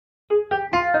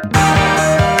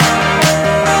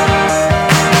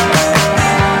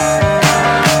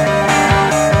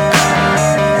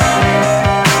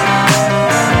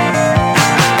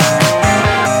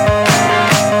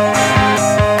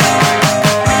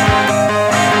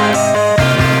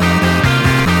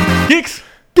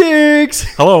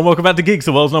Hello and welcome back to Geeks,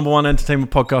 the world's #1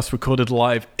 entertainment podcast recorded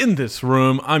live in this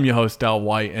room. I'm your host, Al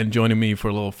White, and joining me for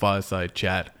a little fireside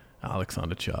chat,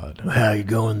 Alexander Chard. How you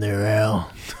going there,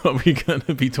 Al? Are we going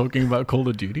to be talking about Call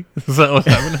of Duty? Is that what's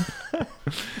happening?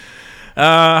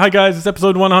 Hi guys, it's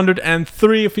episode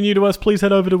 103. If you're new to us, please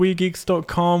head over to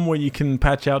wegeeks.com where you can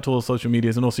patch out to all the social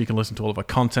medias, and also you can listen to all of our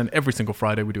content. Every single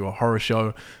Friday we do a horror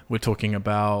show. We're talking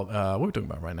about, what are we talking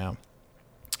about right now?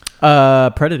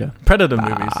 Predator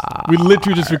movies. We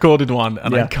literally just recorded one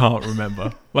and I can't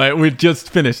remember. Like, we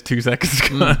just finished 2 seconds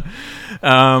ago.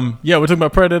 We're talking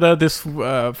about Predator. This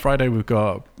Friday we've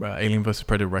got Alien vs.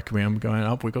 Predator Requiem going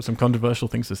up. We've got some controversial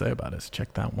things to say about it, so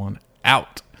check that one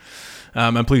out.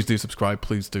 And please do subscribe,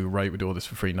 please do rate. We do all this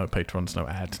for free, no patrons, no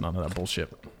ads, none of that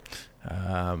bullshit.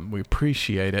 We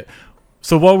appreciate it.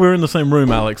 So while we're in the same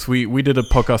room, Alex, we did a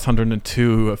podcast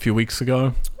 102 a few weeks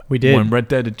ago. We did. When Red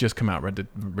Dead had just come out, Red Dead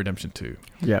Redemption 2.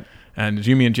 Yep. And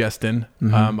Jimmy and Justin.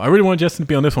 I really want Justin to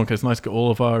be on this one because it's nice to get all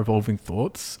of our evolving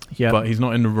thoughts. Yeah. But he's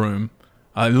not in the room.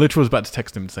 I literally was about to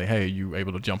text him and say, hey, are you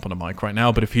able to jump on a mic right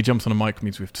now? But if he jumps on a mic, it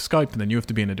means we have to Skype, and then you have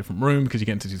to be in a different room because you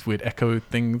get into these weird echo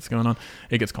things going on.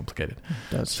 It gets complicated.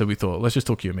 It does. So we thought, let's just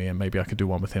talk you and me, and maybe I could do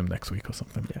one with him next week or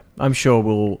something. Yeah. I'm sure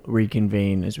we'll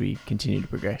reconvene as we continue to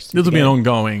progress. This will be an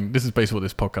ongoing, this is basically what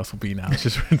this podcast will be now. It's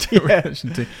just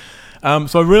reaction to.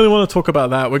 So I really want to talk about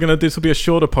that. This will be a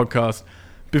shorter podcast.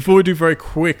 Before we do very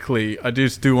quickly, I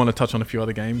just do want to touch on a few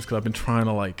other games because I've been trying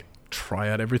to try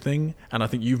out everything, and I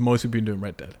think you've mostly been doing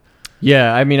Red Dead.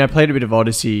 Yeah, I mean, I played a bit of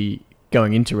Odyssey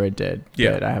going into Red Dead,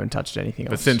 but I haven't touched anything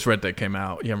else. But since Red Dead came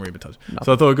out, you haven't really been touched. Nothing.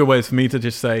 So I thought a good way is for me to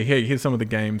just say, hey, here's some of the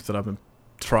games that I've been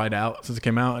tried out since it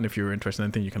came out, and if you're interested in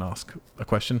anything, you can ask a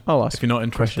question. I'll ask. If you're not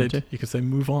interested, you can say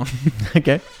move on.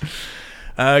 Okay.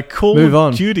 Call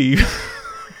of Duty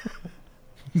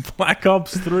Black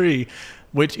Ops 3,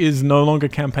 which is no longer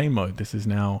campaign mode. This is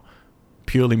now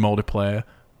purely multiplayer,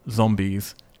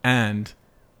 zombies, and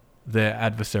their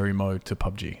adversary mode to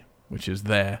PUBG, which is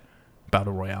their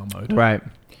battle royale mode. Right.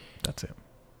 That's it.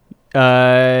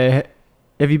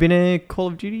 Have you been a Call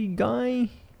of Duty guy?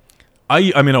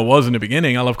 I mean, I was in the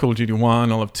beginning. I love Call of Duty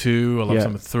 1, I love 2, I love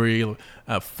some of 3,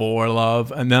 4 I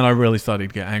love, and then I really started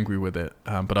to get angry with it.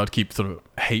 But I'd keep sort of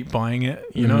hate buying it,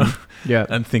 you know? Yeah.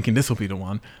 And thinking this will be the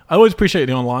one. I always appreciate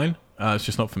the online. It's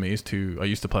just not for me. I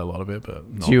used to play a lot of it, but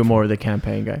not. So you were more of the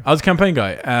campaign guy? I was a campaign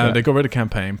guy. They got rid of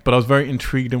campaign, but I was very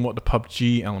intrigued in what the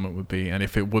PUBG element would be, and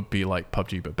if it would be like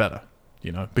PUBG but better,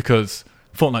 you know, because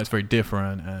Fortnite's very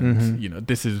different, and you know,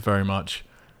 this is very much,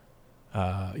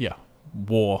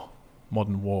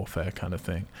 modern warfare kind of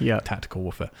thing, tactical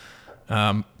warfare,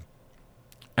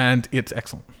 and it's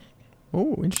excellent.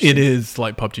 Oh, interesting. It is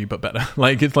like PUBG but better.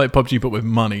 Like, it's like PUBG but with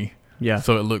money. Yeah.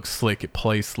 So it looks slick, it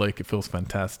plays slick, it feels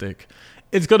fantastic.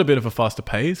 It's got a bit of a faster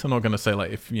pace. I'm not going to say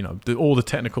if you know all the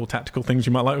technical, tactical things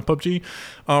you might like with PUBG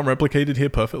aren't replicated here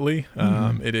perfectly.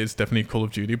 It is definitely Call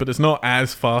of Duty, but it's not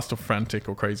as fast or frantic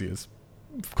or crazy as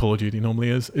Call of Duty normally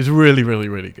is. It's really, really,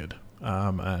 really good.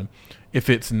 And if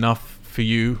it's enough for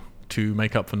you to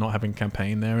make up for not having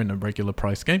campaign there in a regular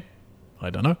price game, I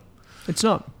don't know. It's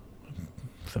not.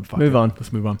 Move on.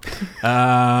 Let's move on.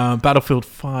 Battlefield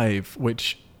 5,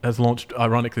 which has launched,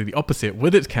 ironically, the opposite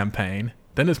with its campaign.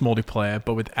 Then it's multiplayer,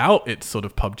 but without its sort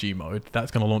of PUBG mode. That's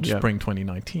going to launch spring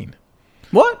 2019.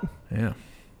 What? Yeah.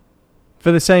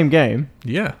 For the same game?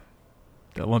 Yeah.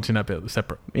 They're launching that bit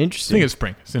separate. Interesting. I think it's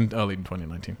spring. It's in early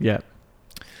 2019. Yeah.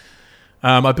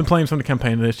 I've been playing some of the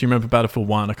campaign of this. Do you remember Battlefield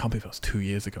 1? I can't believe it was 2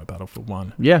 years ago, Battlefield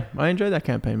 1. Yeah, I enjoyed that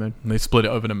campaign mode. And they split it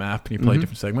over the map and you play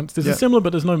different segments. This is similar,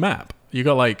 but there's no map. You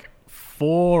got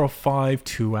 4 or 5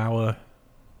 2-hour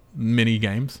mini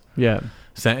games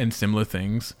set in similar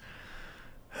things.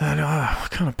 And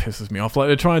it kind of pisses me off.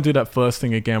 They try and do that first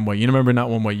thing again where, you remember in that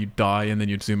one where you die and then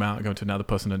you'd zoom out and go to another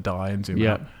person and die and zoom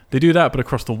out. They do that, but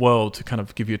across the world to kind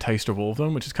of give you a taste of all of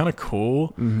them, which is kind of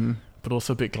cool, but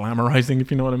also a bit glamorizing,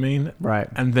 if you know what I mean. Right.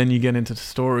 And then you get into the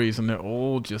stories and they're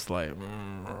all just I don't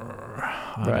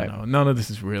know. None of this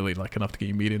is really enough to get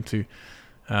your meat into.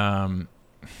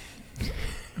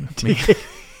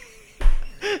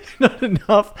 Not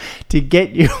enough to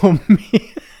get your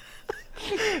meat.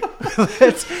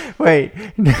 Wait.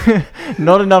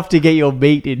 Not enough to get your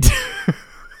meat into.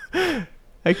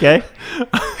 Okay.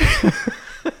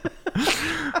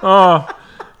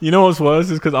 You know what's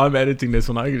worse is because I'm editing this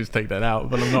one. I can just take that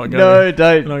out, but I'm not going to. No,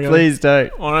 don't. Please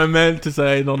don't. What I meant to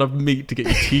say, not enough meat to get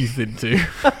your teeth into.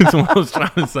 That's what I was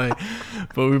trying to say.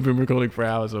 But we've been recording for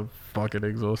hours. I'm fucking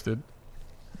exhausted.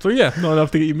 So yeah, not enough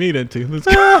to get your meat into. Let's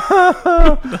go.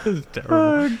 That is terrible.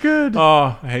 Oh, good.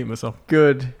 Oh, I hate myself.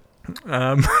 Good.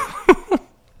 Oh,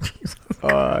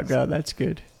 God, that's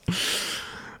good.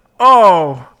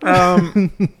 Oh,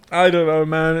 I don't know,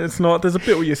 man. It's not. There's a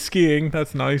bit where you're skiing.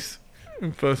 That's nice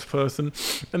in first person,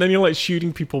 and then you're like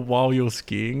shooting people while you're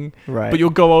skiing. Right. But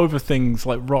you'll go over things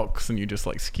like rocks, and you just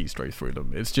like ski straight through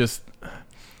them. It's just,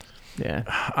 Yeah.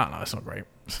 I don't know. It's not great.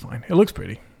 It's fine. It looks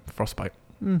pretty. Frostbite.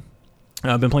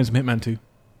 I've been playing some Hitman 2.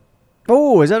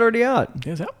 Oh, is that already out?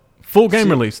 Yeah, it's out. Full game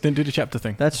release. Didn't do the chapter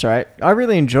thing. That's right. I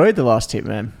really enjoyed the last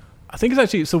Hitman. I think it's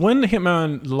actually... So when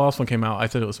Hitman, the last one came out, I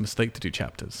said it was a mistake to do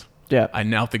chapters. Yeah. I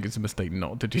now think it's a mistake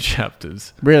not to do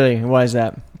chapters. Really? Why is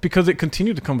that? Because it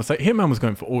continued the conversation. Hitman was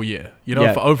going for all year. You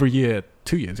know, for over a year,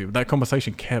 2 years even. That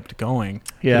conversation kept going.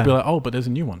 Yeah. You'd be like, oh, but there's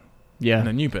a new one. Yeah. And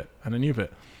a new bit. And a new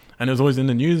bit. And it was always in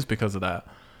the news because of that.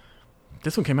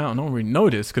 This one came out and no one really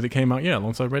noticed because it came out,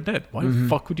 alongside Red Dead. Why the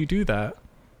fuck would you do that?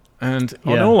 And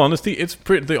in all honesty, it's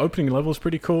the opening level is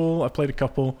pretty cool. I played a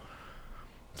couple.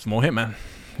 It's more Hitman,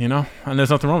 and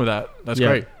there's nothing wrong with that. That's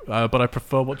great. But I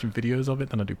prefer watching videos of it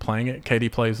than I do playing it. Katie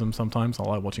plays them sometimes. I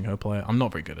like watching her play it. I'm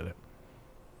not very good at it.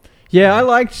 Yeah, I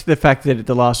liked the fact that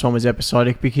the last one was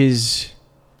episodic because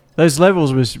those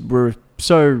levels were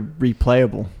so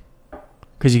replayable.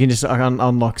 Because you can just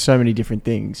unlock so many different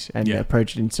things and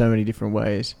approach it in so many different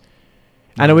ways.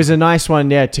 And it was a nice one,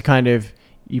 to kind of,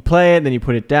 you play it, then you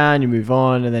put it down, you move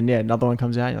on, and then, another one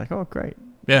comes out, and you're like, oh, great.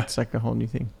 Yeah. It's like a whole new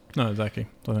thing. No, exactly.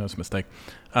 I think that's a mistake.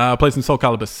 I played some Soul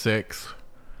Calibur 6.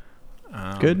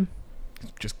 Good.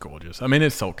 Just gorgeous. I mean,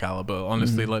 it's Soul Calibur.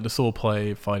 Honestly, like the sword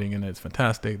play, fighting in it's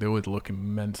fantastic. They always look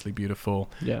immensely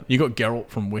beautiful. Yeah. You got Geralt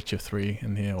from Witcher 3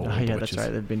 in here. Oh, yeah, that's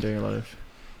right. They've been doing a lot of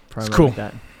promo it's cool. like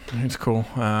that. It's cool.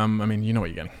 I mean, you know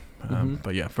what you're getting.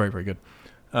 But yeah, very, very good.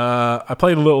 I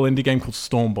played a little indie game called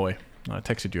Storm Boy. I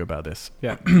texted you about this.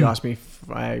 Yeah. You asked me if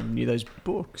I knew those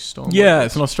books. Storm Boy yeah, books.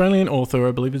 It's an Australian author.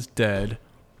 I believe is dead.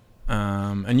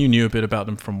 And you knew a bit about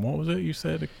them from, what was it you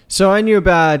said? So I knew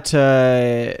about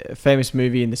a famous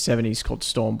movie in the 70s called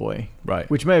Storm Boy. Right.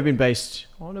 Which may have been based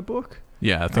on a book.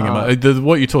 Yeah, I think about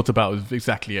what you talked about was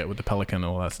exactly it with the pelican and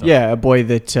all that stuff. Yeah, a boy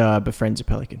that befriends a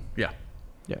pelican. Yeah.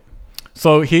 Yeah.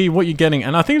 So what you're getting,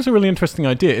 and I think it's a really interesting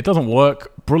idea. It doesn't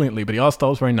work brilliantly, but the art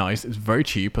style is very nice. It's very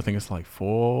cheap. I think it's like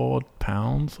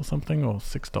 £4 or something, or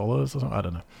 $6 or something. I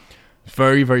don't know. It's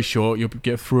very, very short. You'll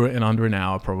get through it in under an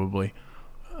hour probably.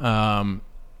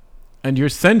 And you're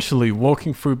essentially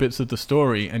walking through bits of the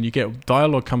story, and you get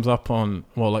dialogue comes up on,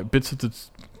 bits of the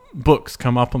books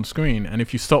come up on screen, and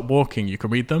if you stop walking, you can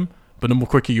read them, but the more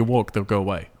quicker you walk, they'll go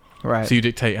away. Right. So you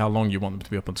dictate how long you want them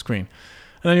to be up on screen.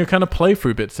 And then you kind of play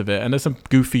through bits of it, and there's some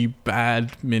goofy,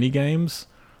 bad mini games,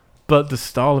 but the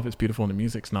style of it's beautiful, and the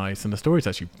music's nice, and the story's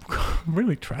actually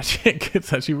really tragic.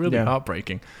 It's actually really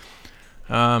heartbreaking.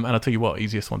 And I'll tell you what,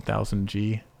 easiest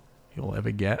 1000G you'll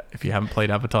ever get if you haven't played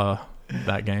Avatar,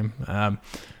 that game.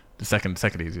 The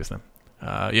second easiest then.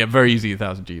 Very easy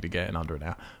 1000G to get in under an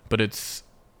hour, but it's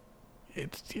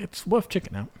worth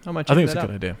checking out. I think it's a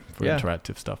good idea for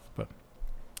interactive stuff. But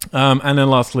and then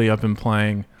lastly, I've been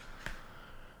playing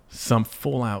some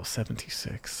Fallout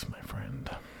 76, my friend.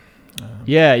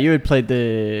 You had played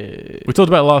the... We talked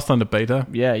about it last time, the beta.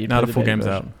 Yeah, you now the full game's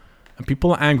out. And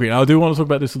people are angry. And I do want to talk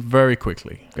about this very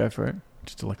quickly. Go for it.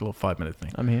 Just like a little 5-minute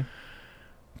thing. I'm here.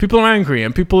 People are angry,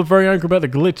 and people are very angry about the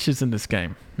glitches in this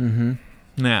game. Mm-hmm.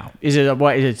 Now, is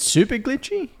it super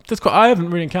glitchy? I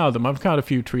haven't really encountered them. I've encountered a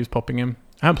few trees popping in.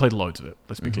 I haven't played loads of it,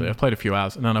 let's be clear. I've played a few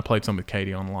hours, and then I played some with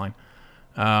Katie online.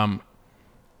 But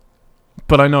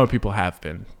I know people have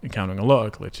been encountering a lot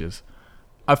of glitches.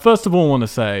 I first of all want to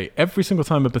say, every single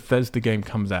time a Bethesda game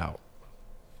comes out,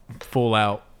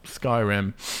 Fallout,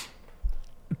 Skyrim,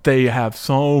 they have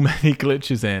so many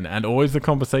glitches in, and always the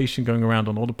conversation going around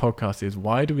on all the podcasts is,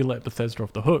 why do we let Bethesda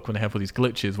off the hook when they have all these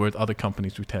glitches, whereas other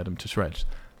companies we tear them to shreds?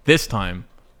 This time,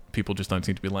 people just don't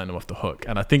seem to be letting them off the hook,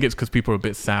 and I think it's because people are a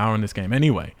bit sour in this game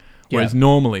anyway. Whereas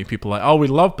normally people are like, oh, we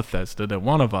love Bethesda, they're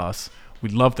one of us, we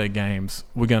love their games,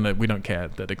 we don't care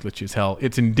that the glitch is hell.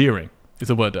 It's endearing. It's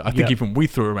a word that I think even we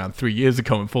threw around 3 years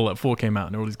ago when Fallout 4 came out,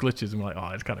 and there were all these glitches, and we're like,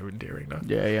 oh, it's kind of endearing though.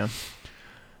 Yeah.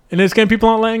 In this game, people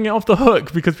aren't letting it off the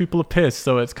hook because people are pissed,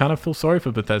 so it's kind of feel sorry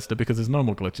for Bethesda because there's no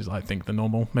more glitches, I think, than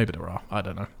normal. Maybe there are. I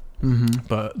don't know. Mm-hmm.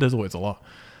 But there's always a lot.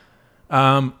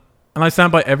 And I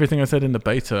stand by everything I said in the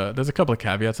beta. There's a couple of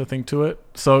caveats, I think, to it.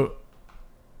 So,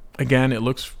 again, it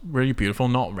looks really beautiful.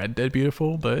 Not Red Dead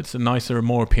beautiful, but it's a nicer,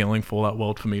 more appealing Fallout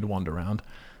world for me to wander around.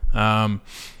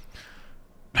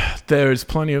 There's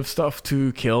plenty of stuff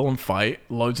to kill and fight.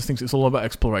 Loads of things. It's all about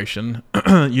exploration.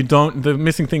 The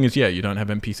missing thing is, you don't have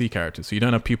NPC characters. So you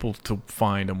don't have people to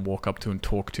find and walk up to and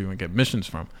talk to and get missions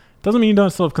from. Doesn't mean you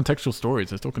don't still have contextual stories.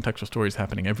 There's still contextual stories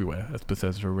happening everywhere, as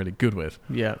Bethesda are really good with.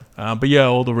 Yeah. But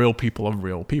all the real people are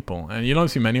real people. And you don't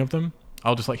see many of them.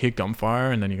 I'll just like hear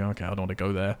gunfire, and then you go, okay, I don't want to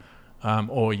go there.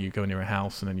 Or you go near a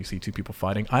house and then you see two people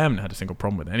fighting. I haven't had a single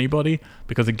problem with anybody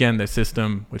because, again, their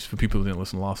system, which for people who didn't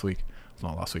listen last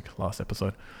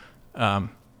episode,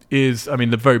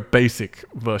 the very basic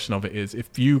version of it is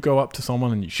if you go up to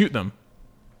someone and you shoot them,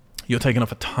 you're taking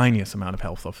off a tiniest amount of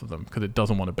health off of them because it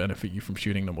doesn't want to benefit you from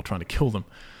shooting them or trying to kill them.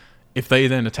 If they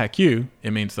then attack you, it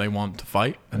means they want to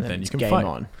fight, and then you can fight.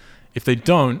 On. If they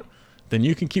don't, then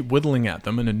you can keep whittling at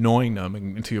them and annoying them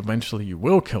until eventually you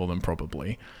will kill them,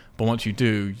 probably. But once you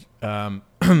do,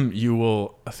 you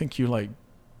will, I think you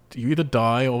either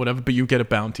die or whatever, but you get a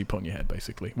bounty put on your head,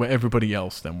 basically, where everybody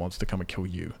else then wants to come and kill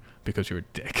you because you're a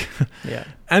dick. Yeah.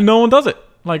 And no one does it.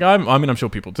 Like, I'm sure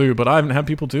people do, but I haven't had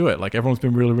people do it. Like, everyone's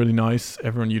been really, really nice.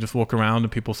 You just walk around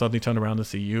and people suddenly turn around and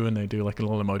see you and they do like a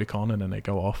little emoticon and then they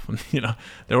go off. And,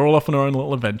 they're all off on their own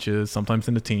little adventures, sometimes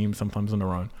in a team, sometimes on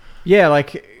their own. Yeah,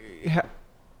 like,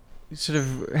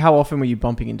 how often were you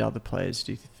bumping into other players,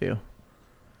 do you feel?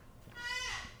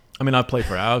 I mean, I've played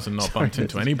for hours and not bumped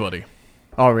into anybody.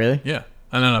 Oh, really? Yeah.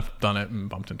 And then I've done it and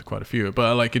bumped into quite a few.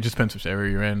 But, like, it just depends which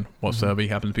area you're in, what server you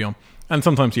happen to be on. And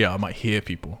sometimes, I might hear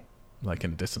people, like, in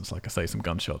the distance, like I say, some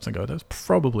gunshots and go, there's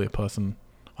probably a person.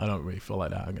 I don't really feel like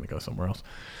that. I'm going to go somewhere else.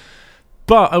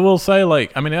 But I will say,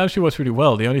 like, I mean, it actually works really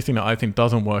well. The only thing that I think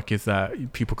doesn't work is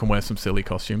that people can wear some silly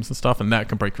costumes and stuff, and that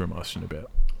can break your immersion a bit.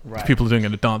 Right. If people are doing a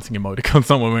dancing emoticon,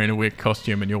 someone wearing a weird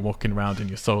costume, and you're walking around in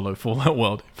your solo Fallout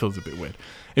world, it feels a bit weird.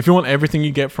 If you want everything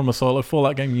you get from a solo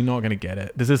Fallout game, you're not going to get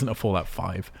it. This isn't a Fallout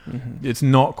 5. Mm-hmm. It's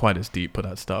not quite as deep for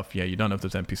that stuff. Yeah, you don't have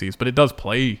those NPCs, but it does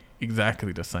play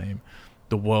exactly the same.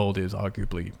 The world is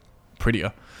arguably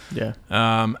prettier. Yeah.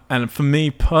 And for me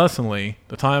personally,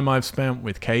 the time I've spent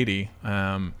with Katie,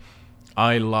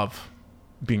 I love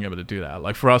being able to do that.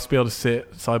 Like, for us to be able to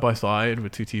sit side by side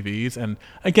with two TVs, and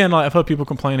again, like, I've heard people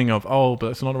complaining of,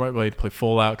 but it's not the right way to play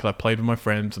Fallout because I played with my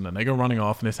friends and then they go running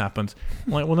off and this happens.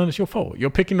 I'm like, well, then it's your fault. You're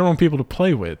picking the wrong people to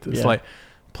play with. It's like,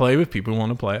 play with people who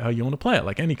want to play it how you want to play it,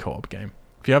 like any co-op game.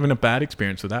 If you're having a bad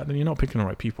experience with that, then you're not picking the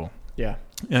right people. Yeah.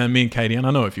 And me and Katie, and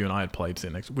I know if you and I had played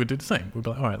sit next, we'd do the same. We'd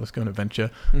be like, all right, let's go on an adventure.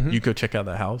 Mm-hmm. You go check out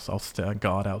the house. I'll stay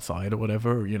guard outside or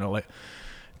whatever. Like,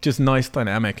 just nice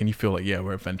dynamic, and you feel like,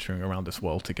 we're adventuring around this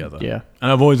world together. Yeah.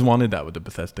 And I've always wanted that with the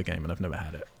Bethesda game, and I've never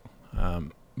had it.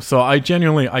 So I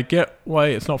get why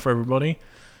it's not for everybody,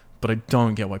 but I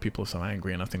don't get why people are so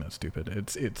angry, and I think that's stupid.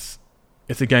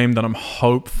 It's a game that I'm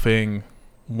hoping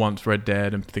once Red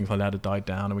Dead and things like that have died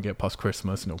down and we get past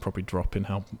Christmas and it'll probably drop in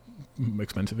how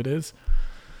expensive it is,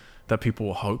 that people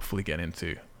will hopefully get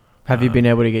into. Have you been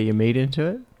able to get your meat into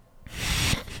it?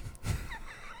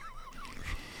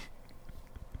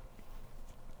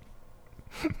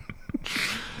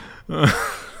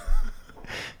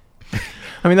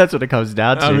 I mean, that's what it comes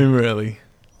down to. I mean, really?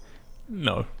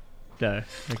 No. No.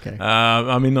 Okay.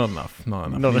 I mean, not enough.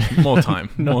 More time.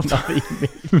 More time.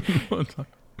 More time.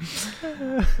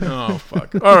 Oh,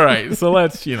 fuck. All right. So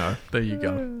let's, there you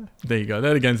go.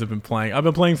 They're the games I've been playing. I've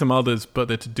been playing some others, but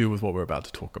they're to do with what we're about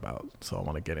to talk about. So I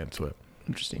want to get into it.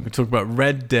 Interesting. We talk about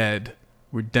Red Dead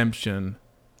Redemption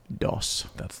DOS.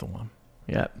 That's the one.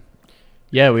 Yeah.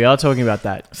 Yeah, we are talking about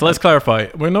that. So let's clarify.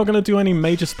 We're not going to do any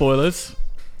major spoilers.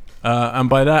 And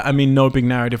by that, I mean no big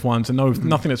narrative ones and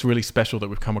nothing that's really special that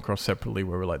we've come across separately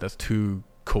where we're like, that's too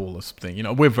cool this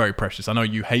thing. We're very precious. I know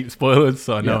you hate spoilers,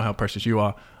 so I know how precious you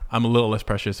are. I'm a little less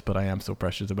precious, but I am still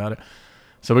precious about it.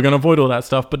 So we're going to avoid all that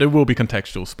stuff, but there will be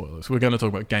contextual spoilers. We're going to talk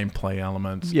about gameplay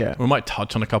elements. Yeah. We might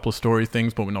touch on a couple of story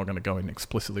things, but we're not going to go in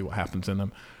explicitly what happens in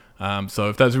them. So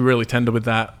if that's really tender with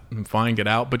that, fine, get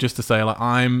out. But just to say, like,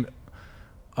 I'm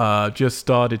just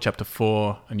started chapter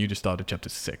 4 and you just started chapter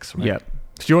 6, right? Yeah.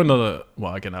 So you're another,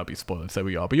 well, again, that'll be spoiled, say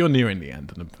we are, but you're nearing the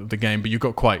end of the game, but you've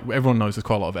got everyone knows there's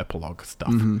quite a lot of epilogue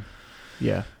stuff. Mm-hmm.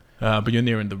 Yeah. But you're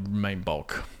nearing the main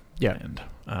bulk. Yeah. And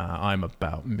I'm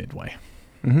about midway.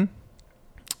 Mm-hmm.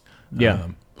 Yeah.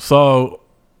 So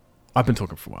I've been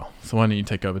talking for a while, so why don't you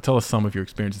take over? Tell us some of your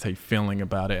experiences, how you're feeling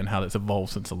about it, and how it's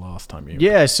evolved since the last time you...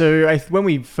 Yeah, so when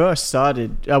we first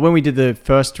started, when we did the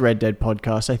first Red Dead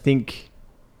podcast, I think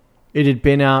it had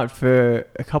been out for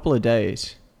a couple of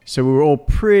days. So we were all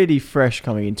pretty fresh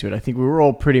coming into it. I think we were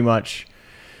all pretty much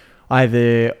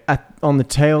either on the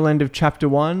tail end of chapter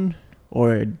 1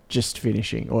 or had just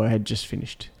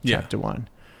finished chapter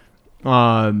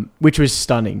 1. Which was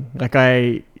stunning. Like,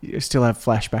 I still have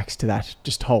flashbacks to that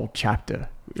just whole chapter.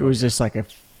 It was just like a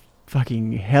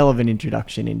fucking hell of an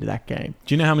introduction into that game.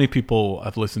 Do you know how many people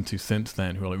I've listened to since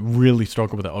then who are like really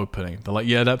struggle with the opening? They're like,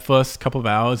 yeah, that first couple of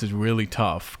hours is really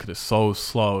tough because it's so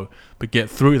slow, but get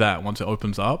through that once it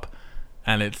opens up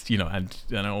and it's, and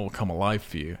it'll come alive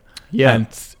for you. Yeah.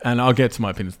 And I'll get to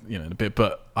my opinions, in a bit,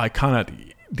 but I kind of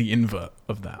the invert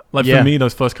of that. Like for me,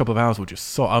 those first couple of hours were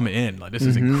just I'm in. Like this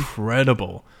is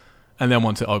incredible. And then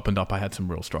once it opened up, I had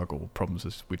some real problems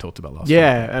as we talked about last time.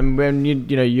 Yeah, and when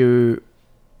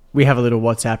we have a little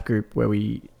WhatsApp group where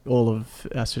all of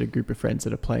our sort of group of friends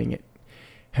that are playing it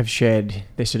have shared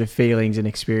their sort of feelings and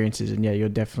experiences, and you're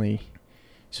definitely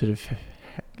sort of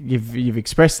you've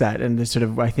expressed that, and the sort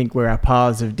of I think where our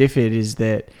paths have differed is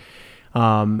that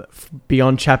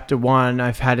beyond chapter 1,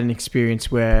 I've had an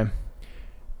experience where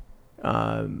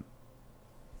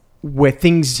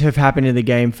things have happened in the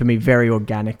game for me very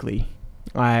organically.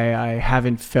 I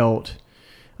haven't felt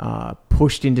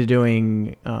pushed into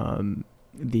doing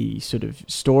the sort of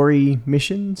story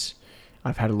missions.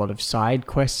 I've had a lot of side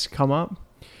quests come up.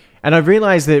 And I've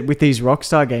realized that with these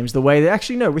Rockstar games,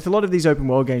 with a lot of these open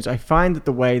world games, I find that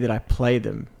the way that I play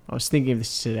them, I was thinking of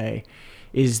this today,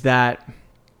 is that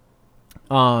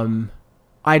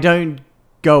I don't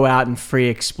go out and free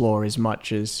explore as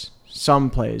much as some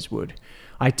players would.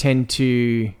 I tend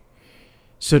to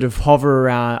sort of hover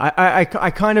around.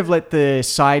 I kind of let the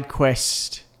side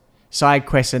quests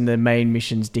and the main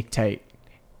missions dictate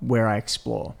where I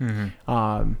explore.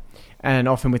 Mm-hmm. And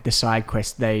often with the side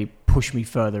quests, they push me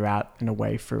further out and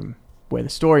away from where the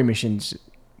story missions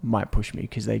might push me,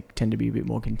 because they tend to be a bit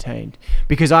more contained.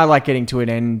 Because I like getting to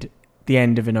the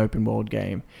end of an open world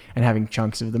game and having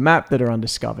chunks of the map that are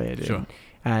undiscovered. Sure.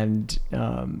 And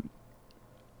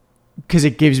because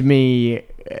it gives me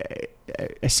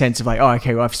a sense of like, oh,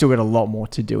 okay, well, I've still got a lot more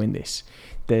to do in this.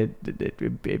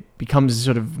 It becomes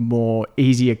sort of more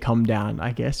easier come down,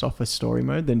 I guess, off a story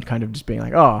mode than kind of just being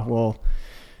like, oh, well,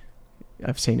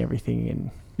 I've seen everything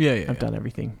and I've done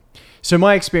everything. So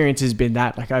my experience has been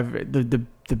that, like,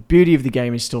 the beauty of the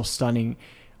game is still stunning.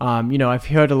 I've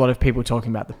heard a lot of people talking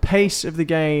about the pace of the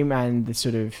game and the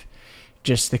sort of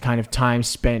just the kind of time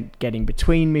spent getting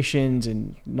between missions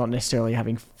and not necessarily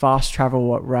having fast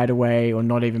travel right away, or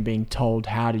not even being told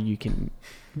how you can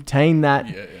obtain that.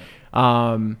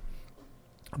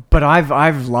 But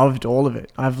I've loved all of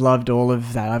it. I've loved all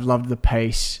of that. I've loved the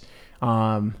pace.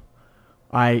 I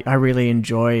really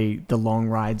enjoy the long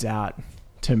rides out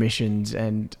to missions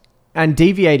and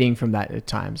deviating from that at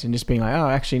times, and just being like, oh,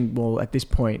 actually, well, at this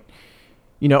point,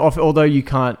 although you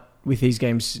can't with these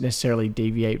games necessarily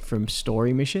deviate from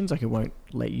story missions, like it won't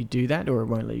let you do that, or it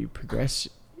won't let you progress.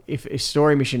 If a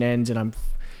story mission ends and I'm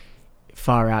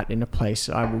far out in a place,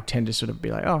 I will tend to sort of be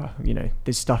like, oh,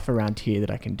 there's stuff around here that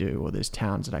I can do, or there's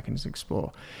towns that I can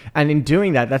explore. And in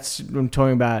doing that, that's what I'm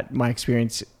talking about. My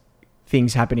experience,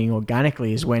 things happening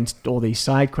organically, is when all these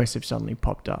side quests have suddenly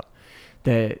popped up.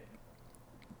 Give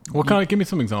me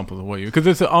some examples of what because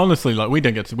it's honestly, like, we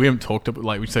haven't talked about,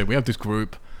 like we say, we have this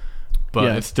group,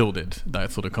 but it still did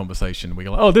that sort of conversation. We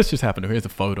go like, oh, this just happened, here's a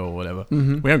photo or whatever.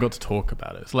 Mm-hmm. We haven't got to talk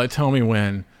about it. So, like, tell me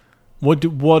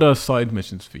what are side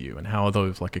missions for you, and how are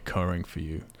those, like, occurring for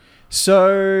you?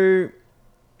 So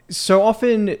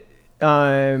often,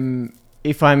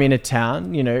 if I'm in a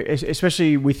town,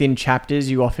 especially within chapters,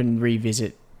 you often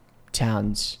revisit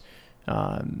towns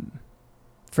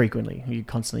frequently. You're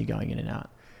constantly going in and out.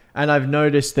 And I've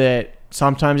noticed that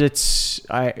sometimes it's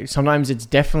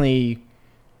definitely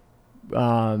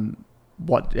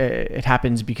it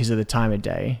happens because of the time of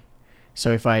day.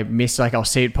 So if I miss, like, I'll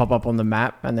see it pop up on the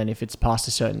map, and then if it's past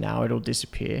a certain hour, it'll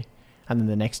disappear, and then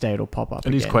the next day it'll pop up. Are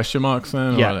these question marks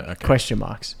then? Yeah, okay. Question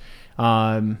marks.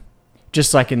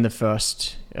 Just like in the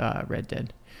first Red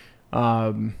Dead.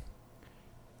 And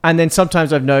then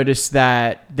sometimes I've noticed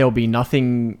that there'll be no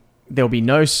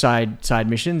side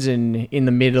missions, and in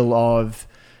the middle of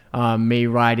me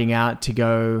riding out to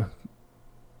go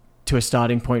to a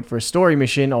starting point for a story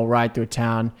mission, I'll ride through a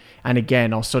town, and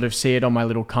again, I'll sort of see it on my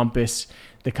little compass,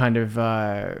 the kind of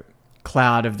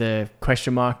cloud of the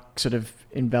question mark sort of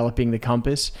enveloping the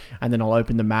compass, and then I'll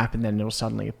open the map, and then it'll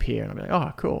suddenly appear, and I'll be like,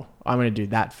 oh, cool, I'm going to do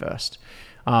that first.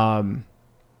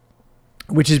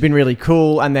 Which has been really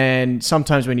cool. And then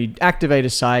sometimes when you activate a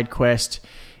side quest,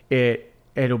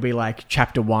 it'll be like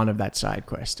chapter 1 of that side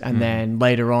quest, and then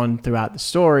later on throughout the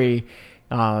story,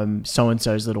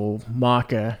 so-and-so's little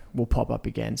marker will pop up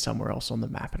again somewhere else on the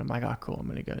map, and I'm like, oh, cool, I'm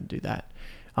going to go and do that.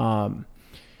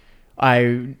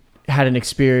 I had an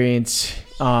experience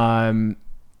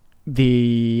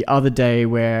the other day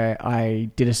where I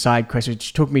did a side quest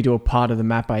which took me to a part of the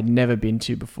map I'd never been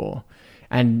to before,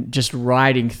 and just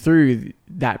riding through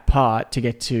that part to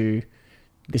get to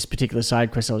this particular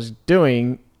side quest I was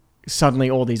doing, suddenly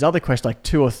all these other quests, like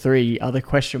 2 or 3 other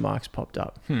question marks popped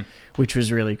up, which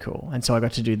was really cool. And so I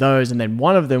got to do those. And then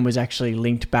one of them was actually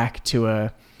linked back to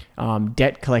a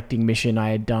debt collecting mission I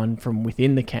had done from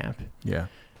within the camp. Yeah.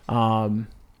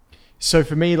 So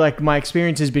for me, like, my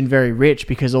experience has been very rich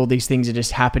because all these things are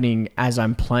just happening as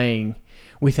I'm playing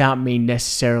without me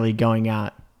necessarily going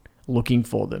out looking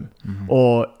for them.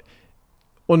 Or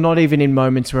not even in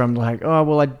moments where I'm like, oh,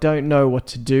 well, I don't know what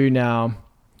to do now.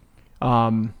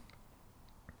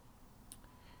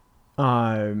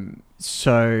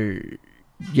 So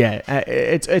yeah,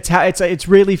 it's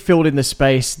really filled in the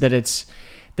space that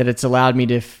it's allowed me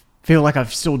to feel like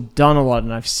I've still done a lot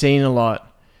and I've seen a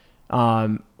lot,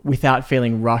 without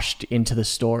feeling rushed into the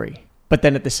story. But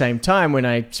then at the same time, when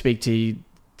I speak to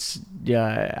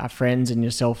our friends and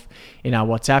yourself in our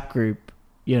WhatsApp group,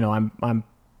 I'm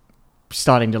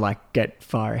starting to like get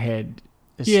far ahead.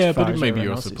 But maybe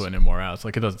you're also putting in more hours.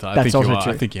 Like, it doesn't. I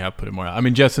think you have put in more hours. I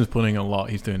mean, Justin's putting in a lot.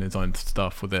 He's doing his own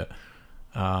stuff with it.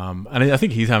 And I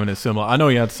think he's having a similar. I know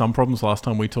he had some problems last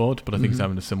time we talked, but I think he's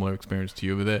having a similar experience to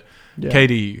you with it. Yeah.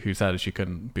 Katie, who said she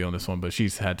couldn't be on this one, but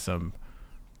she's had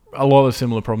a lot of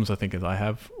similar problems, I think, as I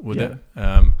have with it.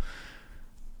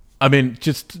 I mean,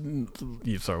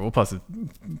 we'll pass it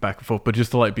back and forth, but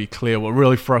just to like be clear, what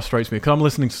really frustrates me, because I'm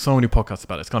listening to so many podcasts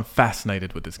about it, because I'm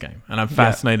fascinated with this game, and I'm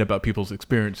fascinated about people's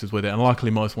experiences with it, and luckily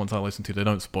most ones I listen to, they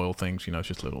don't spoil things, it's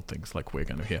just little things like we're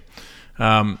going to hear.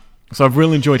 So I've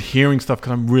really enjoyed hearing stuff,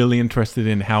 because I'm really interested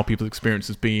in how people's experience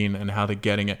has been and how they're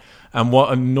getting it. And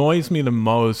what annoys me the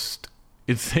most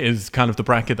is kind of the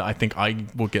bracket that I think I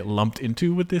will get lumped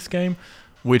into with this game,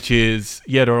 which is,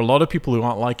 there are a lot of people who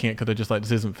aren't liking it because they're just like,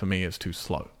 this isn't for me, it's too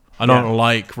slow. I don't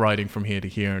like riding from here to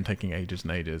here and taking ages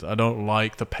and ages. I don't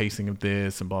like the pacing of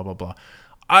this and blah, blah, blah.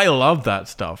 I love that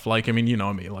stuff. Like, I mean, you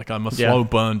know me, like, I'm a slow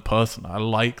burn person. I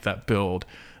like that build.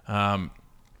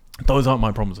 Those aren't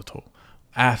my problems at all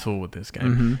with this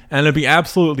game. And it'll be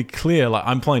absolutely clear, like,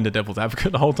 I'm playing the devil's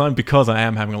advocate the whole time because I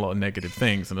am having a lot of negative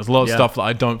things, and there's a lot of stuff that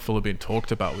I don't feel have been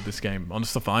talked about with this game. On the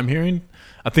stuff I'm hearing,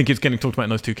 I think it's getting talked about in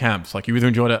those two camps. Like, you either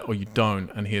enjoyed it or you don't,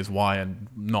 and here's why, and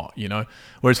not,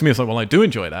 Whereas for me, it's like, well, I do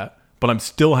enjoy that, but I'm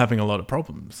still having a lot of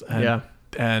problems.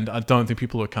 And I don't think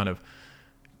people are kind of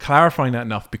clarifying that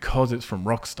enough because it's from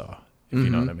Rockstar, if you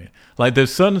know what I mean. Like,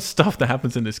 there's certain stuff that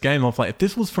happens in this game, I'm like, if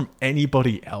this was from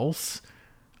anybody else,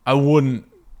 I wouldn't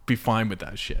be fine with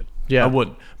that shit. I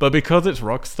wouldn't. But because it's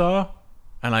Rockstar,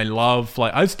 and I love,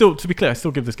 like, to be clear, I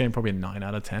still give this game probably a 9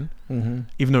 out of 10.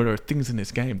 Even though there are things in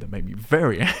this game that make me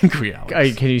very angry,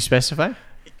 Alex. Can you specify?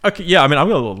 Okay, yeah, I mean, I've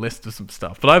got a little list of some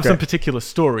stuff, but I have some particular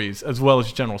stories as well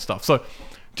as general stuff. So,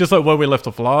 just like where we left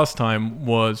off last time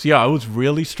was, I was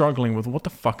really struggling with what the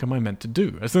fuck am I meant to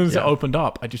do? As soon as it opened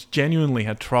up, I just genuinely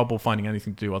had trouble finding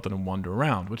anything to do other than wander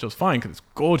around, which was fine because it's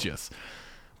gorgeous.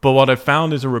 But what I've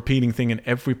found is a repeating thing in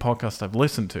every podcast I've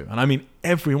listened to. And I mean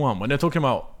everyone. When they're talking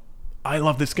about, I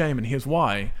love this game and here's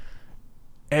why,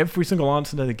 every single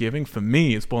answer that they're giving, for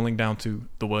me, is boiling down to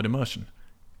the word immersion.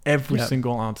 Every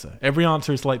single answer. Every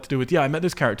answer is like to do with, I met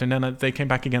this character and then they came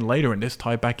back again later and this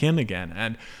tied back in again.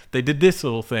 And they did this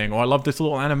little thing, or I love this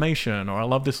little animation, or I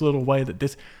love this little way that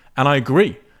this... And I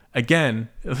agree. Again,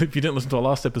 if you didn't listen to our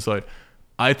last episode,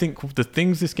 I think the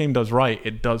things this game does right,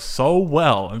 it does so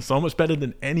well and so much better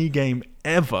than any game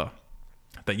ever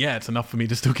that, it's enough for me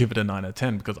to still give it a 9 out of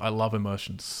 10 because I love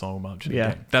immersion so much in the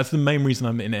game. That's the main reason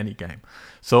I'm in any game.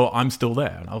 So I'm still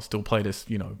there and I'll still play this,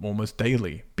 almost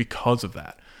daily because of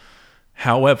that.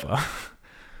 However,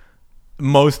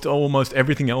 almost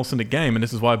everything else in the game, and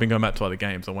this is why I've been going back to other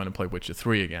games. I went and played Witcher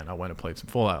 3 again. I went and played some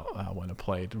Fallout. I went and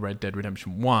played Red Dead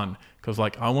Redemption 1 because,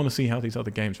 like, I want to see how these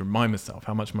other games remind myself.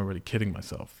 How much am I really kidding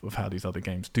myself of how these other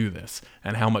games do this,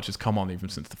 and how much has come on even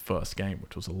since the first game,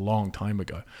 which was a long time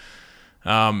ago.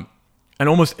 And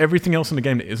almost everything else in the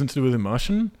game that isn't to do with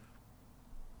immersion,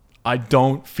 I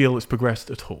don't feel it's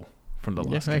progressed at all from the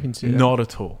last game. I can see that. Not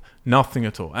at all. Nothing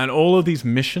at all. And all of these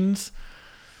missions...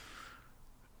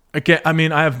 Again, I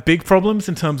mean, I have big problems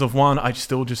in terms of, one, I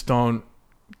still just don't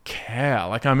care.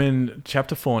 Like, I'm in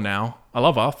chapter 4 now. I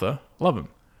love Arthur. Love him.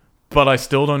 But I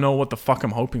still don't know what the fuck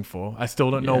I'm hoping for. I still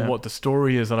don't know what the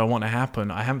story is that I want to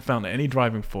happen. I haven't found any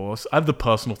driving force. I have the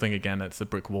personal thing again. That's the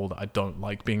brick wall that I don't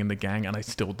like being in the gang, and I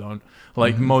still don't.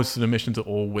 Like, most of the missions are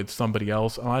all with somebody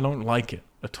else, and I don't like it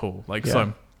at all. Like,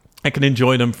 so I can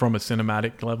enjoy them from a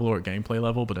cinematic level or a gameplay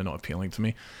level, but they're not appealing to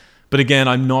me. But again,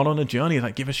 I'm not on a journey that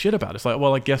I give a shit about. It's like,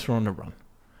 well, I guess we're on the run.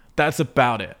 That's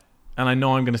about it. And I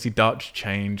know I'm going to see Dutch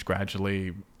change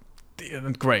gradually.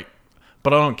 Great.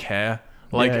 But I don't care.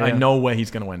 Like, I know where he's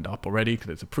going to end up already because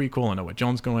it's a prequel. I know where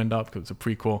John's going to end up because it's a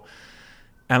prequel.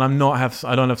 And I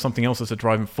don't have something else that's a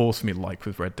driving force for me, like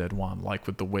with Red Dead 1, like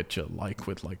with The Witcher, like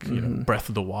with, Breath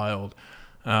of the Wild.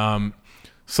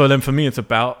 So then for me, it's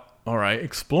about... all right,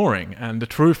 exploring. And the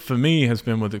truth for me has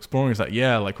been with exploring is that,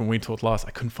 like when we talked last, I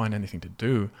couldn't find anything to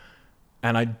do.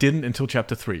 And I didn't until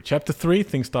chapter 3. Chapter 3,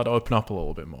 things start to open up a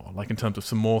little bit more. Like in terms of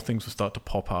some more things will start to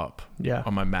pop up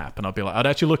on my map. And I'll be like, I'd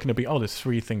actually look and it'd be, there's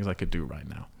 3 things I could do right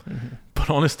now. Mm-hmm. But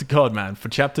honest to God, man, for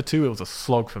chapter 2, it was a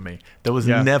slog for me. There was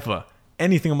never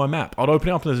anything on my map. I'd open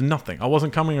it up and there's nothing. I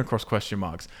wasn't coming across question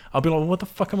marks. I'd be like, well, what the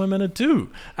fuck am I meant to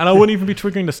do? And I wouldn't even be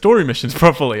triggering the story missions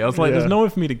properly. I was like, there's nowhere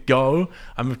for me to go.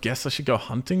 I guess I should go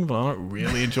hunting, but I don't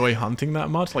really enjoy hunting that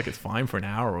much. Like, it's fine for an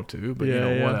hour or two, but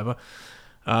whatever.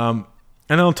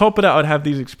 And then on top of that, I'd have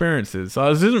these experiences.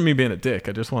 So this isn't me being a dick.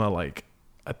 I just want to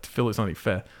I feel it's only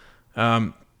fair.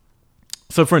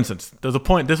 So for instance, there's a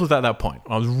point, this was at that point.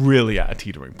 I was really at a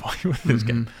teetering point with this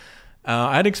game.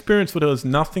 I had experience where there was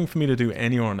nothing for me to do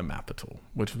anywhere on the map at all,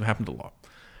 which happened a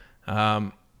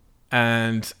lot.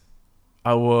 And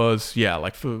I was, I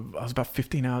was about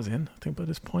 15 hours in, I think, by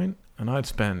this point. And I'd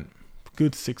spent a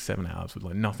good 6-7 hours with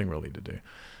nothing really to do.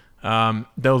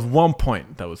 There was one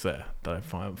point that was there that I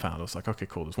found. I was like, okay,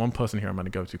 cool. There's one person here I'm going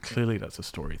to go to. Clearly, that's a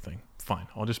story thing. Fine.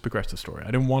 I'll just progress the story.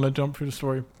 I didn't want to jump through the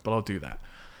story, but I'll do that.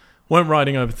 Went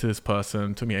riding over to this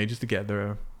person. Took me ages to get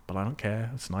there, but I don't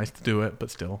care. It's nice to do it,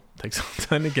 but still takes some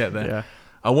time to get there. Yeah.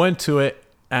 I went to it,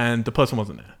 and the person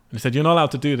wasn't there. And he said, you're not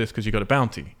allowed to do this because you got a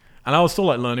bounty. And I was still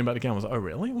learning about the game. I was like, oh,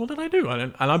 really? What did I do?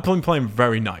 And I'm playing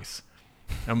very nice.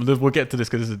 And we'll get to this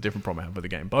because this is a different problem I have with the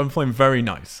game. But I'm playing very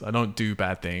nice. I don't do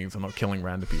bad things. I'm not killing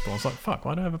random people. I was like, fuck,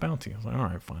 why do I have a bounty? I was like, all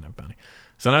right, fine, I have a bounty.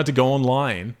 So then I had to go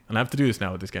online, and I have to do this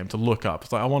now with this game, to look up.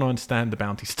 It's like, I want to understand the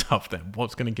bounty stuff then.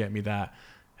 What's going to get me that?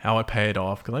 How I pay it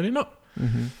off? Because I didn't know.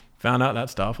 Mm-hmm. Found out that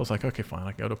stuff. I was like, okay, fine.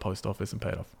 I can go to the post office and pay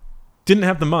it off. Didn't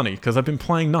have the money because I've been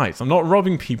playing nice. I'm not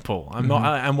robbing people. I'm not.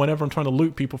 And whenever I'm trying to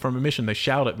loot people from a mission, they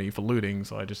shout at me for looting.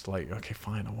 So I just okay,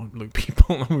 fine. I won't loot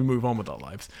people, and we move on with our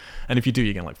lives. And if you do,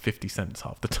 you get 50 cents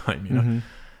half the time, you know. Mm-hmm.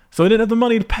 So I didn't have the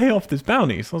money to pay off this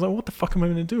bounty. So I was like, what the fuck am I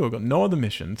going to do? I've got no other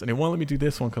missions, and it won't let me do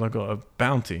this one because I've got a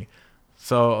bounty.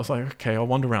 So I was like, okay, I'll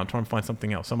wander around, try and find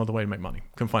something else, some other way to make money.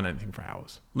 Couldn't find anything for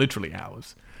hours, literally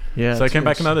hours. Yeah. So I came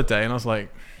back another day, and I was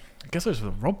like, I guess I just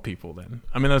rob people then.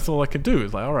 I mean, that's all I could do.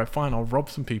 Is all right, fine, I'll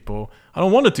rob some people. I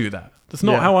don't want to do that. That's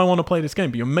not how I want to play this game,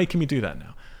 but you're making me do that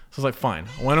now. So I was like, fine.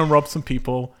 I went and robbed some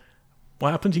people. What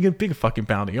happened? You get a bigger fucking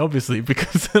bounty, obviously,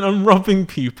 because then I'm robbing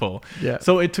people. Yeah.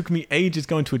 So it took me ages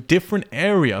going to a different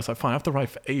area. I was like, fine, I have to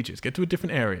ride for ages. Get to a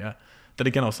different area. Then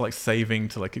again, I was saving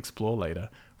to explore later.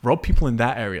 Rob people in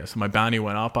that area. So my bounty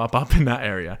went up in that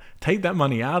area. Take that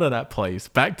money out of that place,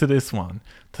 back to this one,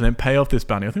 to then pay off this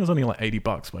bounty. I think it was only $80,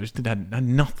 but I just had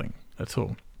nothing at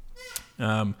all.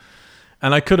 And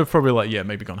I could have probably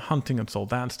maybe gone hunting and sold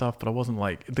that and stuff, but I wasn't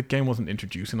the game wasn't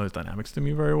introducing those dynamics to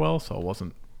me very well, so I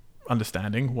wasn't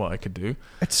understanding what I could do.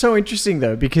 It's so interesting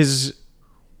though, because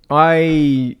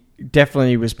I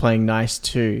definitely was playing nice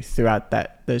too throughout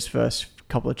those first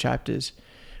couple of chapters,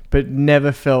 but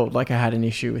never felt like I had an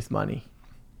issue with money.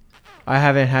 I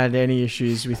haven't had any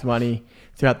issues with money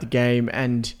throughout the game,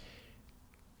 and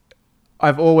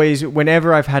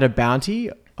whenever I've had a bounty,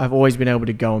 I've always been able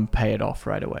to go and pay it off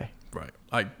right away. Right.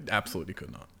 I absolutely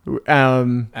could not.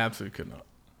 Absolutely could not.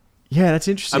 Yeah, that's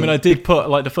interesting. I mean, I did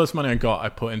put, the first money I got, I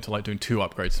put into, doing 2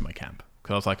 upgrades to my camp.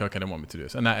 Because I was like, okay, I don't want me to do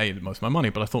this. And that ate most of my money,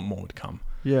 but I thought more would come.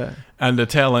 Yeah. And the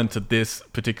tail end to this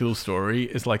particular story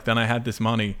is, then I had this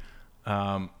money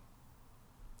from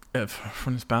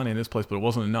this bounty in this place, but it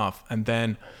wasn't enough. And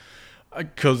then,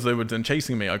 because they were then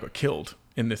chasing me, I got killed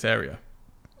in this area.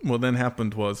 What then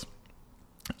happened was,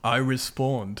 I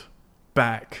respawned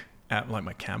back at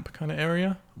my camp kind of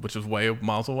area, which was way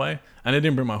miles away, and I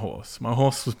didn't bring my horse. My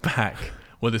horse was back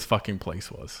where this fucking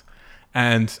place was,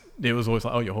 and it was always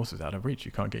oh, your horse is out of reach,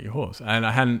 you can't get your horse. And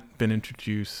I hadn't been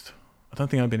introduced. I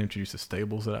don't think I'd been introduced to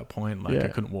stables at that point. I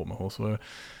couldn't walk my horse with her.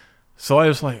 So I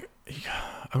was like,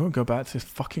 I'm gonna go back to this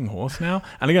fucking horse now.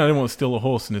 And again, I didn't want to steal a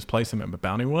horse in this place and make my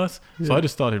bounty worse. So I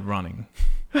just started running.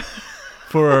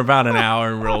 For about an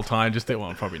hour in real time,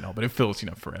 probably not, but it feels,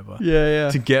 forever. Yeah.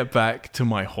 To get back to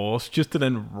my horse, just to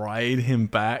then ride him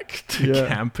back to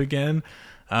camp again.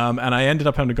 And I ended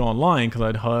up having to go online because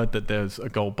I'd heard that there's a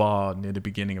gold bar near the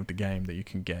beginning of the game that you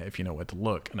can get if you know where to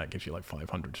look, and that gives you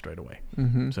 500 straight away.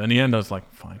 Mm-hmm. So in the end, I was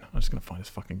like, fine, I'm just going to find this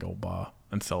fucking gold bar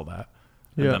and sell that.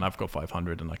 And then I've got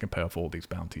 500 and I can pay off all these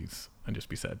bounties and just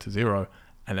be set to 0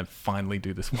 and then finally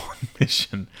do this one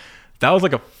mission. That was a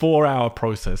 4-hour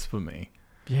process for me.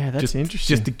 Yeah, that's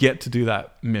interesting. Just to get to do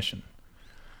that mission.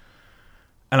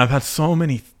 And I've had so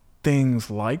many things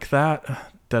like that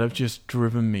have just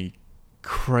driven me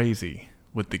crazy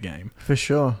with the game. For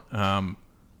sure. Sorry.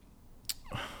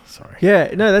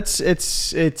 Yeah, no, it's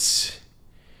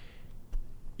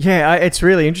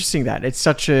really interesting that it's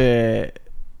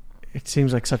it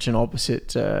seems like such an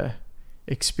opposite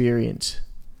experience.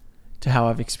 to how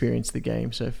I've experienced the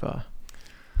game so far.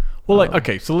 Well, like,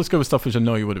 okay, so let's go with stuff which I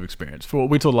know you would have experienced. For what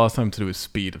we talked last time to do with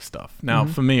speed of stuff. Now,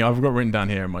 for me, I've got written down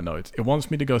here in my notes, it wants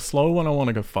me to go slow when I want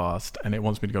to go fast, and it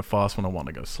wants me to go fast when I want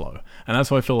to go slow. And that's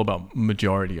how I feel about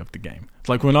majority of the game. It's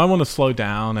like when I want to slow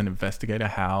down and investigate a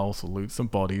house or loot some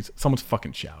bodies, someone's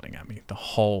fucking shouting at me the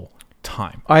whole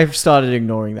time. I've started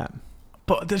ignoring that.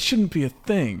 But there shouldn't be a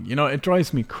thing. You know, it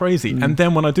drives me crazy. And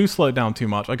then when I do slow it down too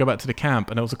much, I go back to the camp,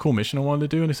 and it was a cool mission I wanted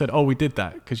to do, and they said, oh, we did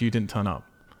that because you didn't turn up.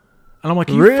 And I'm like,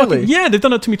 really? Yeah, they've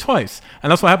done it to me twice.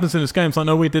 And that's what happens in this game. It's like,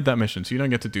 no, we did that mission, so you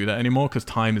don't get to do that anymore because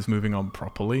time is moving on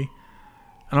properly.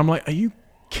 And I'm like, are you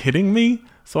kidding me?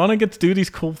 So I don't get to do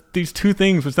these two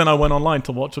things, which then I went online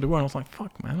to watch what they were. And I was like,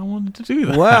 fuck, man, I wanted to do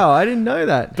that. Wow, I didn't know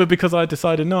that. But because I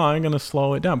decided, no, I'm going to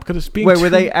slow it down. Because it's being... Wait,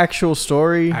 were they actual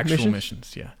story Actual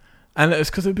missions, yeah. And it's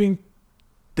because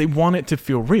they want it to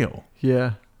feel real.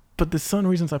 Yeah. But there's certain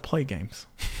reasons I play games.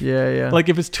 Yeah. Like,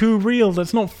 if it's too real,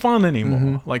 that's not fun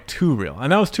anymore. Like, too real.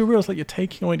 And that was too real. It's like you're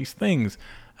taking away these things.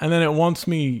 And then it wants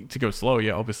me to go slow.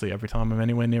 Yeah, obviously, every time I'm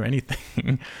anywhere near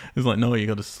anything, it's like, no, you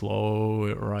got to slow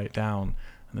it right down.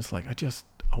 And it's like,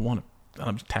 I want to. And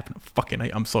I'm just tapping fucking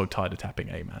A. I'm so tired of tapping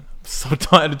A, man. I'm so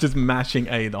tired of just mashing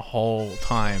A the whole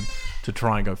time to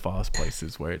try and go fast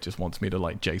places where it just wants me to,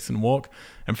 like, Jason walk.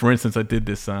 And for instance, I did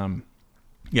this, I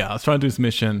was trying to do this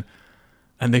mission,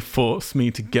 and they forced me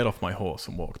to get off my horse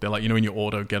and walk. They're like, you know, when you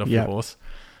auto get off your horse.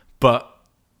 But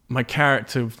my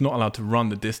character was not allowed to run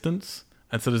the distance.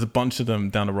 And so there's a bunch of them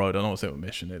down the road. I don't want to say what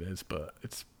mission it is, but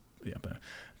it's, yeah.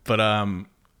 But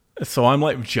so I'm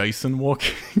like Jason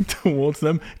walking towards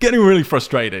them, getting really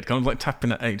frustrated. Kind of like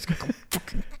tapping at A, just go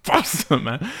fucking faster,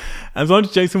 man. And so I'm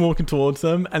just Jason walking towards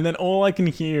them. And then all I can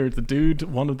hear is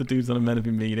one of the dudes that I'm meant to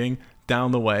be meeting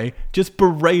down the way, just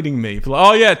berating me. Like,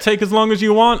 oh yeah, take as long as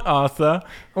you want, Arthur.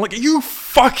 I'm like, are you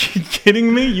fucking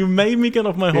kidding me? You made me get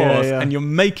off my horse and you're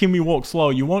making me walk slow.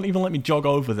 You won't even let me jog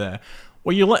over there.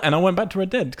 Well, and I went back to Red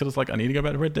Dead because it's like, I need to go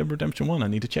back to Red Dead Redemption 1. I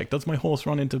need to check, does my horse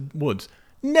run into woods?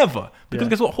 Never. Because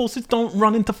guess what? Horses don't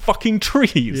run into fucking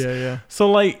trees. Yeah. So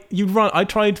like, I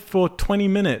tried for 20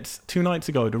 minutes 2 nights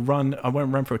ago to run. I went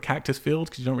and ran for a cactus field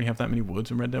because you don't really have that many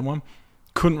woods in Red Dead 1.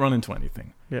 Couldn't run into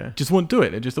anything. Yeah. Just wouldn't do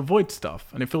it. It just avoids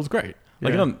stuff. And it feels great.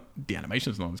 Like, the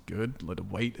animation's not as good. Like, the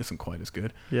weight isn't quite as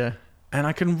good. Yeah. And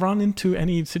I can run into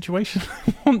any situation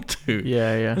I want to.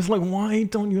 Yeah. It's like, why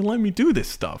don't you let me do this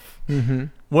stuff? Mm-hmm.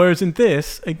 Whereas in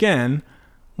this, again,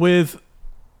 with...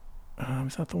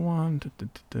 is that the one?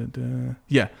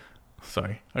 Yeah.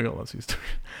 Sorry. I got lots of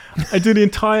stories. I did the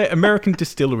entire American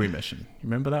Distillery mission. You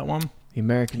remember that one? The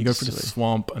American You go through the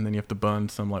swamp and then you have to burn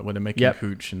some, like, where they're making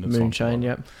hooch in the moonshine,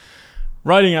 swamp.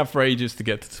 Riding out for ages to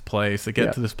get to this place. I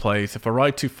get to this place. If I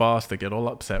ride too fast, they get all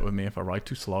upset with me. If I ride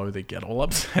too slow, they get all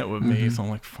upset with me. So I'm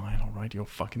like, fine, I'll ride your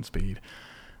fucking speed.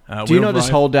 Do you not just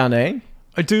hold down A?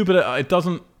 I do, but it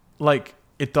doesn't, like,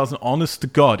 honest to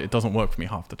God, it doesn't work for me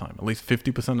half the time. At least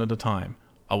 50% of the time,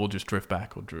 I will just drift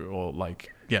back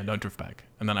no drift back.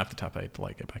 And then I have to tap A to,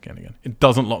 like, get back in again. It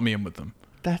doesn't lock me in with them.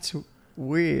 That's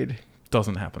weird.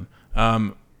 Doesn't happen.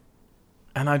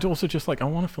 And I'd also just like, I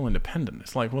want to feel independent.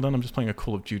 It's like, well, then I'm just playing a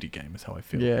Call of Duty game is how I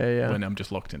feel when I'm just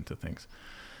locked into things.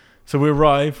 So we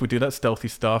arrive, we do that stealthy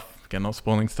stuff. Again, not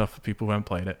spoiling stuff for people who haven't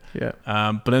played it. Yeah.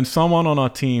 But then someone on our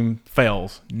team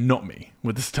fails, not me,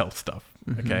 with the stealth stuff.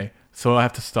 Okay. So I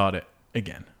have to start it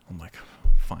again. I'm like,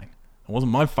 fine. It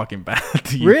wasn't my fucking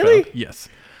bad. Really? Failed. Yes.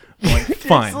 I'm like,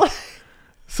 fine.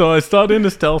 So I start doing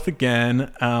the stealth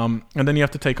again. And then you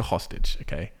have to take a hostage.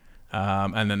 Okay.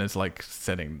 And then it's like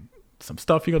setting some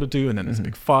stuff you got to do, and then there's a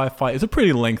big firefight. It's a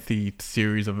pretty lengthy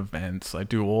series of events. I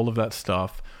do all of that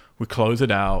stuff. We close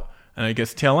it out, and it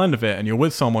gets tail end of it, and you're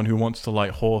with someone who wants to like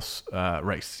horse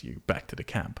race you back to the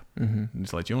camp. And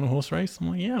he's like, "Do you want a horse race?" I'm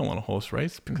like, "Yeah, I want a horse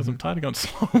race because I'm tired of going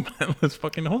slow, man. Let's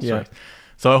fucking horse race."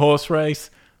 So I horse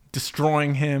race,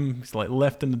 destroying him. He's like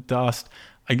left in the dust.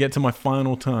 I get to my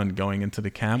final turn going into the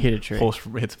camp. Hit a tree. Horse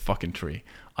hits a fucking tree.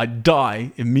 I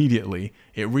die immediately.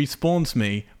 It respawns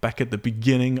me back at the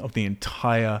beginning of the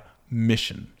entire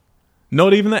mission.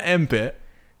 Not even the end bit.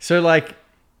 So, like,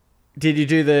 did you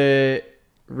do the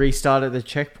restart at the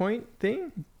checkpoint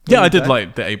thing? Yeah, I did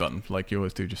like the A button, like you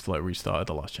always do, just to like restart at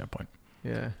the last checkpoint.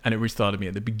 Yeah. And it restarted me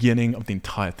at the beginning of the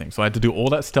entire thing. So I had to do all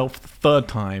that stealth the third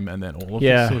time, and then all of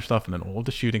the sort of stuff, and then all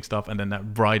the shooting stuff, and then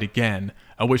that ride again.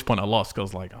 At which point I lost because I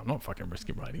was like, I'm not fucking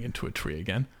risking riding into a tree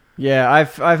again. Yeah,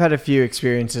 I've had a few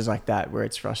experiences like that where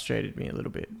it's frustrated me a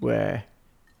little bit. Where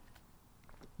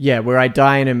I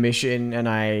die in a mission and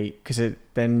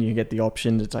then you get the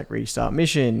options. It's like restart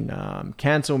mission,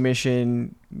 cancel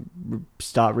mission,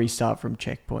 restart from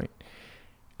checkpoint.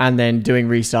 and then doing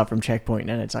restart from checkpoint,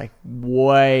 and it's like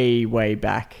way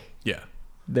back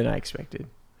than I expected.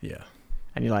 Yeah.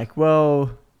 And you're like,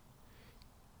 well,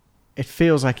 it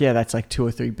feels like, that's like 2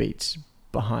 or 3 beats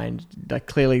behind. Like,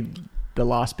 clearly the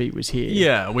last beat was here.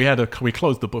 Yeah, we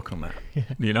closed the book on that.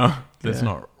 You know? That's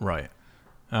not right.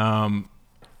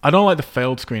 I don't like the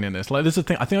failed screen in this. Like, this is the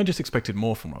thing. I think I just expected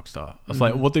more from Rockstar. It's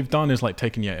like, what they've done is like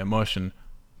taken your immersion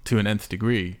to an nth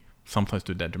degree, sometimes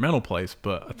to a detrimental place,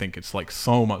 but I think it's like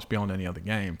so much beyond any other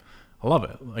game. I love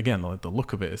it. Again, like, the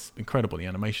look of it is incredible. The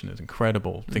animation is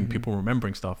incredible. I think people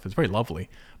remembering stuff is very lovely,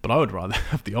 but I would rather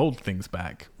have the old things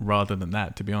back rather than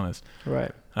that, to be honest.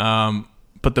 Right.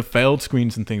 But the failed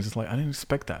screens and things, it's like, I didn't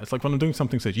expect that. It's like when I'm doing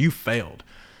something that says, you failed.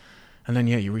 And then,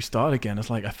 you restart again.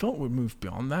 It's like, I felt we'd move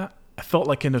beyond that. I felt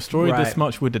like in a story this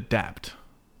much would adapt.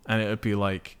 And it would be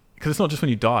like, because it's not just when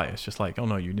you die. It's just like, oh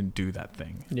no, you didn't do that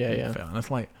thing. Yeah. Failed. And it's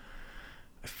like,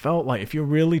 I felt like if you're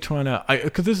really trying to...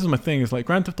 Because this is my thing, is like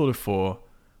Grand Theft Auto 4,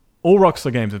 all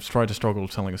Rockstar games have tried to struggle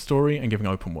with telling a story and giving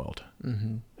open world.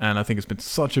 Mm-hmm. And I think it's been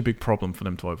such a big problem for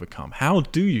them to overcome. How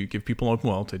do you give people open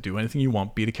world to do anything you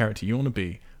want, be the character you want to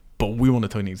be, but we want to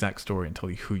tell you the exact story and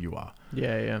tell you who you are?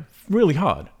 Yeah. Really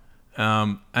hard.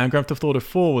 And Grand Theft Auto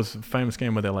 4 was a famous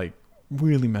game where they like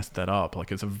really messed that up.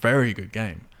 Like, it's a very good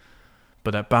game,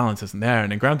 but that balance isn't there.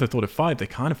 And in Grand Theft Auto 5, they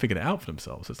kind of figured it out for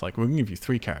themselves. It's like, we're going to give you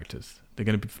 3 characters. They're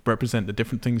going to represent the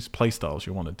different things, playstyles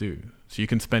you want to do. So you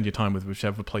can spend your time with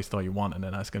whichever playstyle you want, and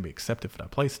then that's going to be accepted for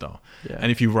that playstyle. Yeah.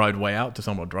 And if you ride way out to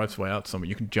someone, drives way out to someone,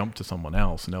 you can jump to someone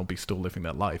else, and they'll be still living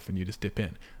that life, and you just dip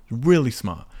in. Really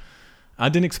smart. I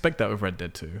didn't expect that with Red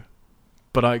Dead 2,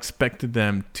 but I expected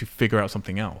them to figure out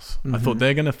something else. I thought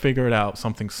they're going to figure it out,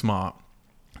 something smart,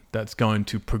 that's going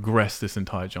to progress this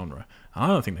entire genre. I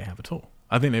don't think they have at all.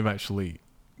 I think they've actually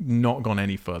not gone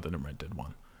any further than Red Dead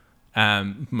 1.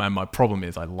 And my problem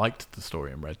is I liked the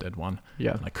story in Red Dead 1.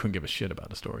 Yeah. And I couldn't give a shit about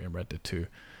the story in Red Dead 2.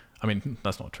 I mean,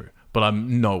 that's not true. But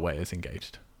I'm no way as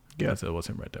engaged as it was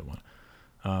in Red Dead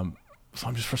 1. So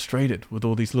I'm just frustrated with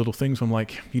all these little things. I'm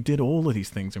like, you did all of these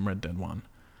things in Red Dead 1.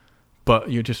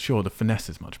 But you're just sure the finesse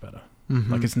is much better.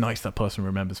 Mm-hmm. Like, it's nice that person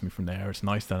remembers me from there. It's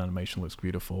nice that animation looks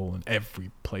beautiful. And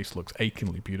every place looks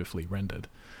achingly beautifully rendered.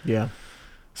 Yeah.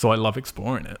 So I love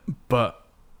exploring it.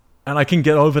 And I can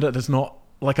get over that there's not...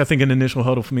 Like, I think an initial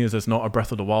hurdle for me is there's not a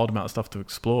Breath of the Wild amount of stuff to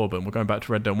explore, but we're going back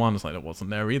to Red Dead 1, it's like, it wasn't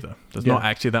there either. There's not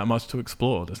actually that much to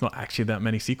explore. There's not actually that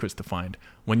many secrets to find.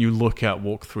 When you look at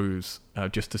walkthroughs,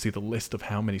 just to see the list of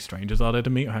how many strangers are there to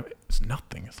meet, it's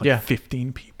nothing. It's like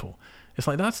 15 people. It's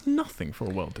like, that's nothing for a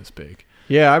world this big.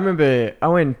 Yeah, I remember I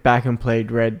went back and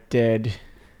played Red Dead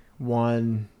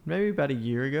 1 maybe about a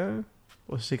year ago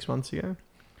or 6 months ago.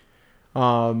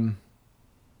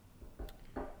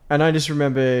 And I just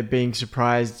remember being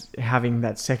surprised having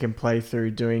that second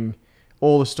playthrough, doing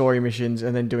all the story missions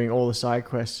and then doing all the side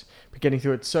quests, but getting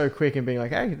through it so quick and being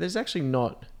like, hey, there's actually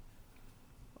not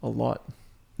a lot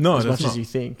as much as you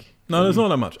think. No, there's not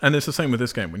that much. And it's the same with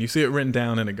this game. When you see it written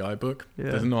down in a guidebook,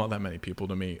 there's not that many people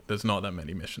to meet. There's not that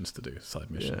many missions to do,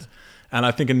 side missions. Yeah. And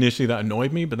I think initially that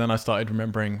annoyed me, but then I started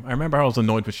remembering... I remember I was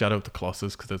annoyed with Shadow of the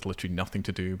Colossus because there's literally nothing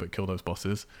to do but kill those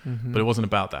bosses. Mm-hmm. But it wasn't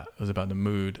about that. It was about the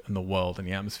mood and the world and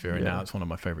the atmosphere, and now it's one of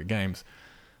my favorite games.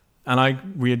 And I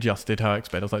readjusted how I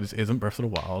expected. I was like, this isn't Breath of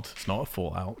the Wild. It's not a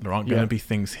Fallout. There aren't going to be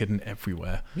things hidden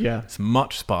everywhere. Yeah. It's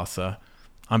much sparser.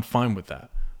 I'm fine with that.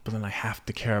 But then I have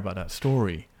to care about that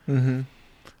story. Mm-hmm.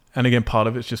 And again, part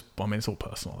of it's just, I mean, it's all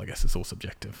personal. I guess it's all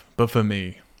subjective. But for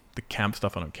me, the camp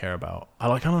stuff I don't care about. I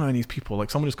don't know any of these people. Like,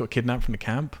 someone just got kidnapped from the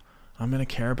camp. I'm going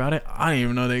to care about it? I didn't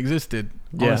even know they existed,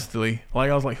 honestly.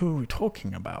 Like, I was like, who are we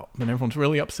talking about? And everyone's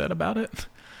really upset about it. Do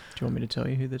you want me to tell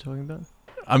you who they're talking about?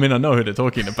 I mean, I know who they're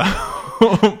talking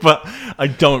about, but I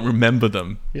don't remember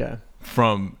them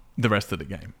from the rest of the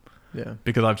game. Yeah,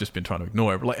 because I've just been trying to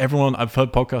ignore it. Like, everyone, I've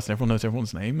heard podcasts and everyone knows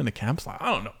everyone's name in the camps. Like,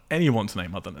 I don't know anyone's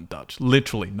name other than Dutch.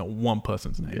 Literally, not one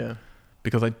person's name. Yeah,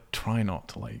 because I try not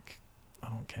to, like, I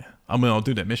don't care. I mean, I'll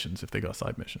do their missions if they got a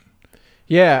side mission.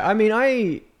 Yeah, I mean,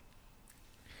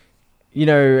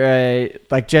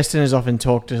 like Justin has often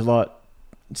talked a lot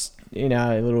in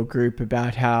our little group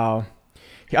about how,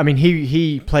 I mean,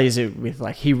 he plays it with,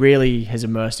 like, he really has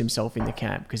immersed himself in the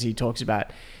camp because he talks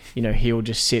about, he'll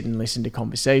just sit and listen to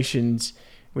conversations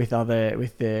with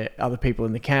the other people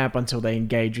in the camp until they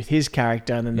engage with his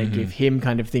character, and then they give him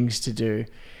kind of things to do.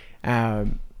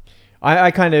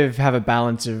 I kind of have a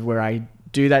balance of where I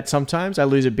do that sometimes. I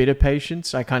lose a bit of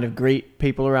patience. I kind of greet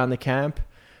people around the camp,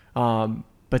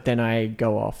 but then I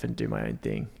go off and do my own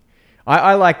thing.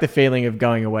 I like the feeling of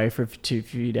going away for a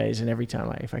few days, and every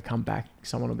time if I come back,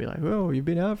 someone will be like, "Oh, you've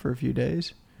been out for a few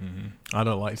days." I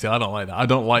don't like that. I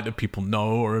don't like that people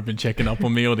know or have been checking up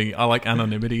on me. I like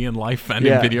anonymity in life and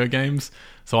in video games.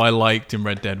 So I liked in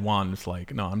Red Dead 1, it's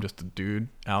like, no, I'm just a dude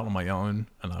out on my own,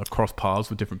 and I cross paths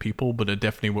with different people, but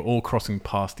we're all crossing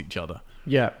past each other.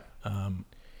 Yeah. And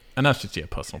that's just,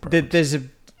 personal preference. There's a...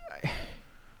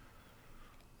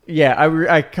 Yeah,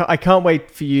 I can't wait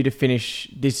for you to finish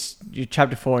your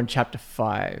chapter 4 and chapter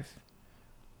 5.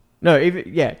 No,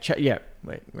 even...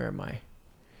 Wait, where am I?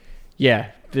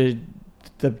 Yeah, the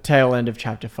tail end of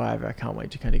chapter 5, I can't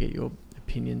wait to kind of get your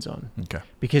opinions on. Okay.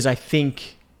 Because I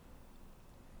think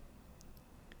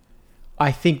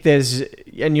there's,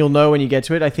 and you'll know when you get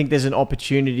to it, I think there's an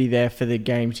opportunity there for the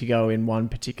game to go in one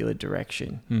particular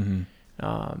direction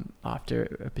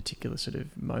after a particular sort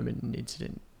of moment and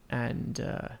incident. And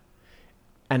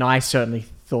I certainly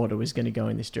thought it was going to go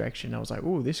in this direction. I was like,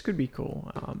 oh, this could be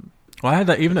cool. Well, I had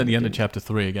that even at the end of chapter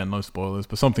 3, again, no spoilers,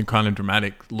 but something kind of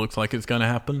dramatic looks like it's going to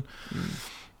happen.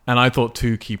 And I thought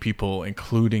 2 key people,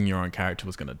 including your own character,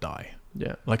 was going to die.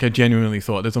 Yeah. Like, I genuinely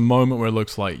thought there's a moment where it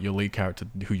looks like your lead character,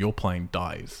 who you're playing,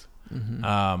 dies.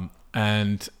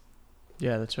 And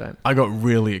yeah, that's right. I got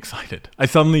really excited. I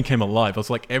suddenly came alive. I was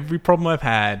like, every problem I've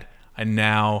had, I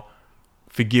now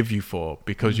forgive you for,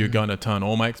 because you're going to turn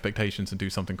all my expectations and do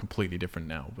something completely different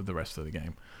now with the rest of the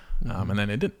game. And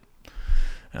then it didn't.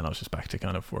 And I was just back to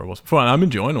kind of where I was before. And I'm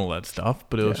enjoying all that stuff,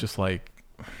 but it was just like,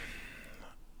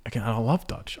 again, I love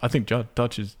Dutch. I think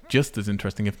Dutch is just as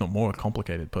interesting, if not more, a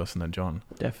complicated person than John.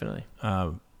 Definitely.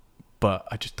 But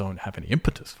I just don't have any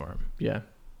impetus for him. Yeah.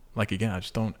 Like, again, I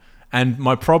just don't. And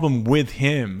my problem with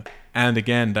him, and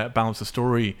again, that balance of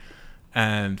story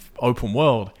and open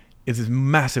world, is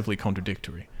massively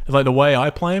contradictory. It's like the way I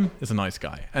play him is a nice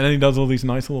guy, and then he does all these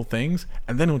nice little things,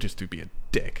 and then he'll just be a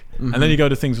dick. And then you go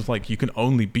to things with like, you can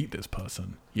only beat this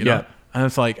person, you know? And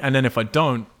it's like, and then if I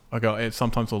don't, I go,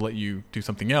 sometimes I'll let you do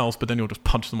something else, but then you'll just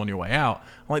punch them on your way out.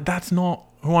 I'm like, that's not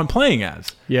who I'm playing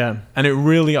as. Yeah. And it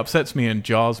really upsets me and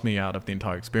jars me out of the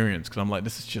entire experience, because I'm like,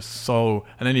 this is just so...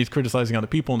 And then he's criticizing other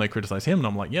people and they criticize him, and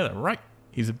I'm like, yeah, they're right.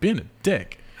 He's being a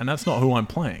dick, and that's not who I'm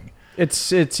playing.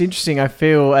 It's interesting. I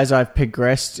feel as I've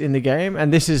progressed in the game,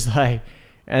 and this is like...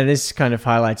 And this kind of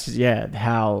highlights,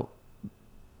 how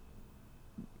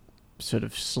sort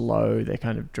of slow they're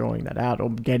kind of drawing that out, or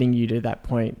getting you to that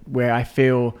point where I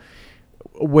feel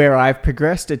where I've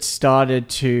progressed, it started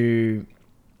to...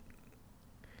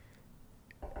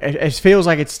 It feels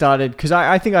like it started... Because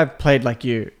I think I've played like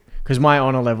you, because my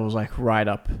honor level is like right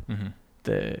up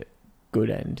the good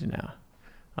end now.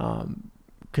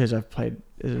 Because I've played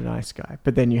as a nice guy.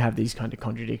 But then you have these kind of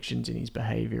contradictions in his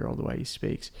behavior or the way he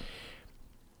speaks.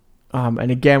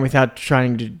 And again, without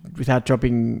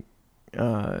dropping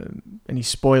any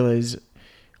spoilers,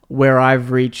 where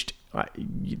I've reached,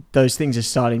 those things are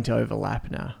starting to overlap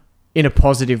now in a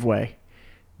positive way,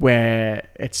 where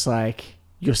it's like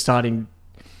you're starting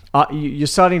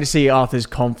to see Arthur's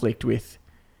conflict with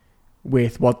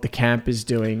what the camp is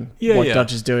doing, what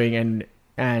Dutch is doing,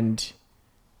 and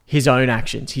his own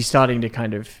actions. He's starting to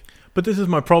kind of... But this is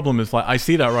my problem, is like, I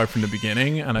see that right from the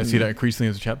beginning, and I see that increasingly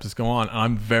as the chapters go on, and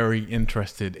I'm very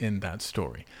interested in that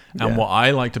story. And what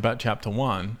I liked about chapter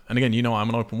 1, and again, I'm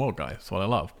an open world guy, that's what I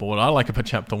love, but what I like about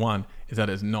chapter 1 is that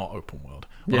it's not open world.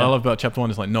 What I love about chapter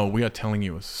 1 is like, no, we are telling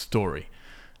you a story.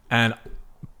 And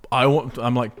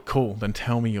I'm like, cool, then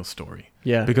tell me your story.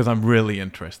 Yeah. Because I'm really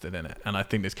interested in it, and I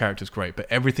think this character's great, but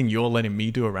everything you're letting me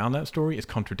do around that story is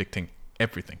contradicting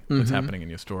everything that's happening in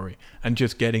your story, and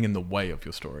just getting in the way of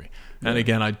your story. And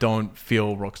again, I don't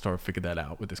feel Rockstar have figured that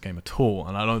out with this game at all,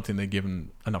 and I don't think they're given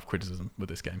enough criticism with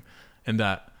this game. And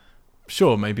that,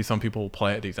 sure, maybe some people will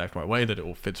play it the exact right way, that it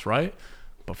all fits right,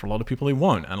 but for a lot of people it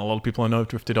won't, and a lot of people I know have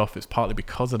drifted off. It's partly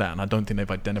because of that, and I don't think they've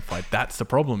identified that's the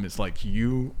problem. It's like,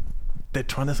 they're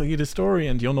trying to sell you the story,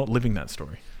 and you're not living that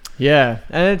story. Yeah,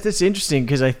 and it's interesting,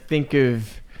 because I think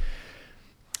of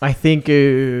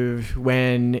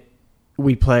when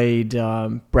we played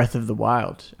Breath of the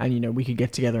Wild, and we could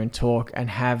get together and talk and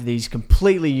have these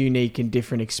completely unique and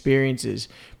different experiences,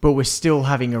 but we're still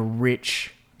having a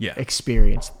rich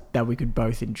experience that we could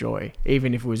both enjoy,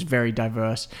 even if it was very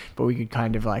diverse. But we could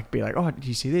kind of like be like, oh, did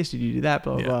you see this? Did you do that?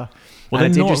 Blah blah blah. Well,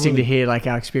 and it's interesting to hear like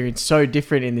our experience so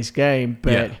different in this game,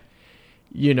 but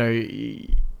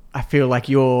I feel like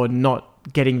you're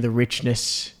not getting the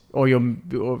richness, or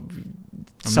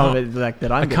some of it like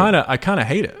that. I kind of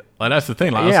hate it. Like, that's the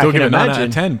thing. Like, I'll still give it 9 out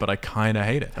of 10, but I kind of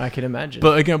hate it. I can imagine.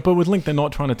 But again, with Link, they're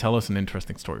not trying to tell us an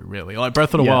interesting story, really. Like,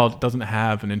 Breath of the Wild doesn't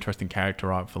have an interesting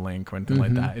character arc for Link or anything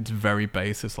like that. It's very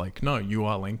base. It's like, no, you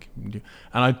are Link. And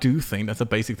I do think that's a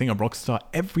basic thing of Rockstar.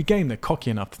 Every game, they're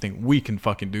cocky enough to think, we can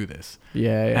fucking do this.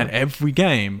 Yeah. And every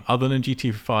game, other than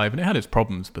GTA 5, and it had its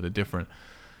problems, but they're different,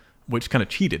 which kind of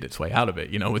cheated its way out of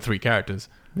it, with 3 characters.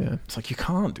 Yeah. It's like, you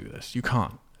can't do this. You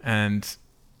can't. And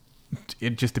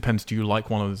it just depends, do you like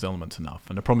one of those elements enough?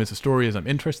 And the problem is, the story is I'm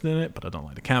interested in it, but I don't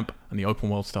like the camp, and the open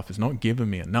world stuff is not giving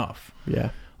me enough.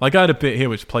 Yeah. Like, I had a bit here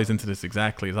which plays into this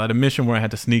exactly. I had a mission where I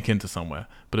had to sneak into somewhere,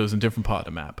 but it was in a different part of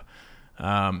the map.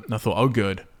 And I thought, oh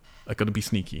good, I got to be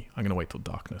sneaky. I'm going to wait till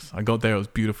darkness. I got there, it was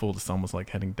beautiful, the sun was like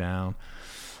heading down,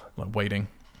 like waiting.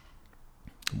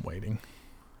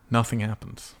 Nothing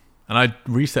happens. And I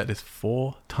reset this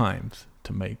 4 times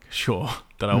to make sure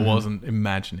that I wasn't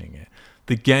imagining it.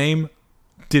 The game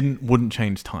wouldn't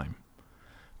change time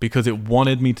because it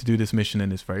wanted me to do this mission in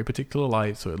this very particular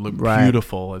light, so it looked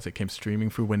beautiful as it came streaming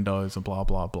through windows and blah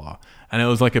blah blah. And it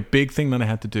was like a big thing that I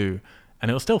had to do,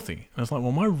 and it was stealthy. And I was like,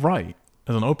 well, my right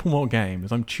as an open world game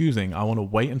is I'm choosing I want to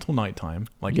wait until nighttime,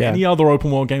 like any other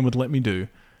open world game would let me do,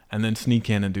 and then sneak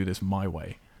in and do this my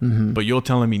way. But you're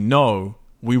telling me no.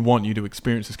 We want you to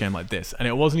experience this game like this. And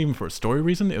it wasn't even for a story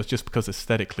reason. It was just because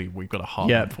aesthetically we've got a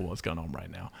heart for what's going on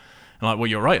right now. And like, well,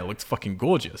 you're right. It looks fucking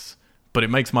gorgeous. But it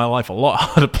makes my life a lot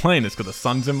harder playing this because the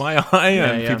sun's in my eye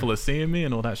and people are seeing me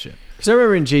and all that shit. Because I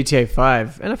remember in GTA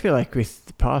 5, and I feel like with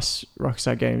the past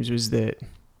Rockstar games, was that,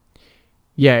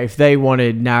 if they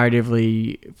wanted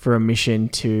narratively for a mission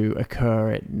to occur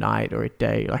at night or at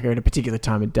day, like at a particular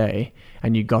time of day,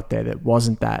 and you got there that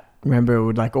wasn't that, remember it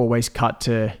would like always cut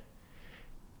to...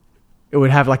 It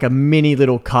would have like a mini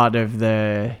little cut of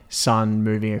the sun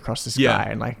moving across the sky,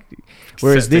 and like,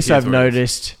 whereas this I've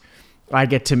noticed, I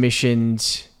get to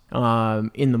missions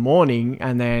in the morning,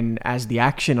 and then as the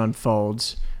action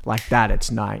unfolds, like that,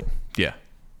 it's night. Yeah.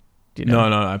 No,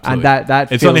 absolutely. And that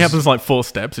it only happens like 4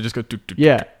 steps. It just goes.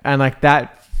 And like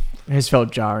that has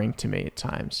felt jarring to me at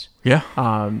times. Yeah.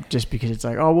 Just because it's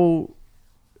like, oh well,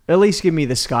 at least give me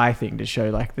the sky thing to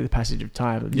show like the passage of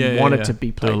time. You want it to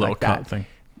be played like that. Thing.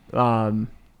 Sorry,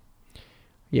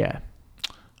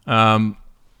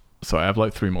 I have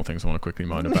like 3 more things I want to quickly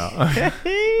moan about.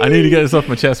 I need to get this off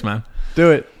my chest, man.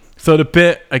 Do it. So the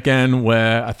bit again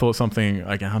where I thought something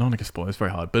again, I don't want to get spoiled. It's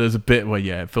very hard, but there's a bit where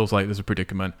it feels like there's a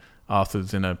predicament.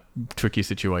 Arthur's in a tricky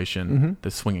situation.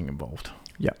 There's swinging involved.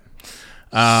 Yeah.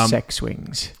 Sex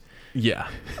swings. Yeah.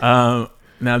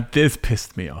 Now this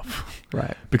pissed me off.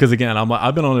 Right. Because again,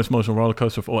 I've been on this emotional roller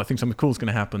coaster of, I think something cool is going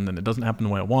to happen, then it doesn't happen the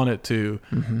way I want it to,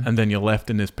 and then you're left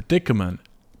in this predicament.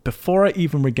 Before I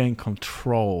even regain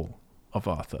control of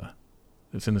Arthur,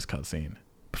 it's in this cutscene,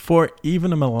 before I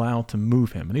even am allowed to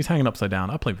move him, and he's hanging upside down.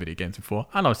 I played video games before.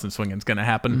 I know some swinging is going to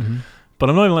happen, but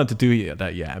I'm not allowed to do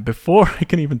that yet. Before I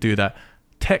can even do that,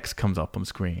 text comes up on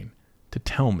screen to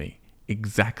tell me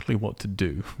exactly what to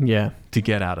do to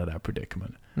get out of that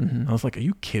predicament. I was like, are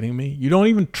you kidding me? You don't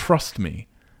even trust me.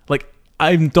 Like,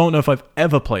 I don't know if I've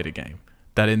ever played a game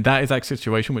that in that exact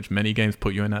situation, which many games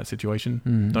put you in that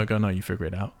situation, don't go, no, you figure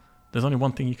it out. There's only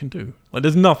one thing you can do. Like,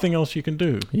 there's nothing else you can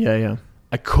do. Yeah.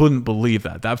 I couldn't believe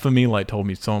that. That for me, like, told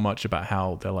me so much about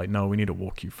how they're like, no, we need to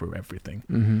walk you through everything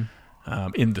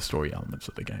in the story elements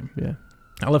of the game. Yeah.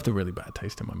 I left a really bad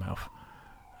taste in my mouth.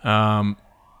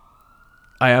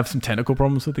 I have some technical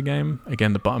problems with the game.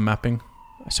 Again, the button mapping.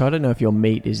 So I don't know if your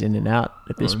meat is in and out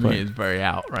at this point. Meat is very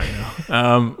out right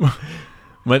now.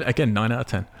 But again, 9 out of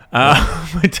 10.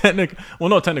 My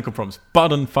not technical problems,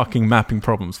 button fucking mapping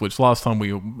problems, which last time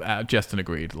we Justin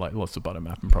agreed, like lots of button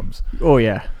mapping problems. Oh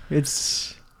yeah,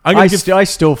 I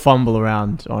still fumble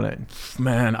around on it.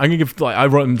 Man, I'm gonna give I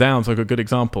wrote them down so I got good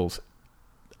examples.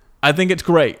 I think it's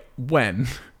great when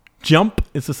jump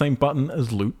is the same button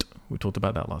as loot. We talked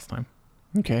about that last time.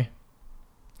 Okay.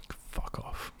 Fuck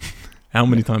off. How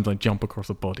many times I jump across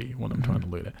a body when I'm trying to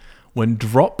loot it. When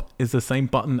drop is the same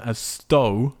button as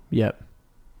stow. Yep.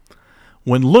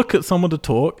 When look at someone to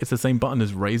talk, it's the same button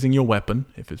as raising your weapon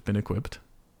if it's been equipped.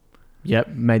 Yep,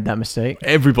 made that mistake.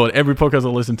 Every podcast I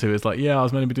listen to is like, yeah, I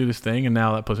was meant to do this thing, and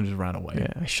now that person just ran away.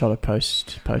 Yeah, I shot a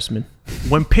postman.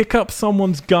 When pick up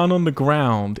someone's gun on the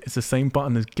ground, it's the same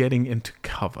button as getting into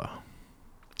cover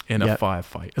in a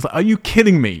firefight. It's like, are you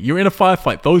kidding me? You're in a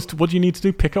firefight. What do you need to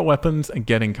do? Pick up weapons and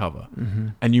get in cover.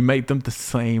 And you make them the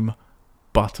same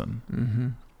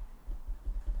button.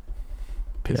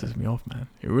 Pisses me off, man.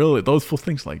 It really, those 4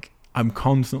 things, like, I'm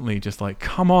constantly just like,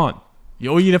 come on.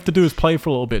 All you have to do is play for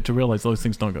a little bit to realize those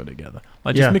things don't go together.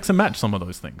 Like, just mix and match some of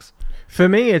those things. For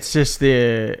me, it's just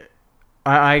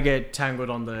I get tangled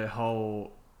on the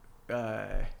whole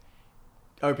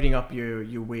opening up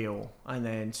your wheel and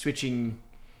then switching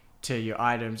to your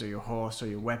items or your horse or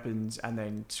your weapons and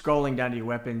then scrolling down to your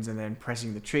weapons and then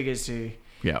pressing the triggers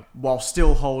while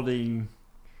still holding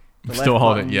the left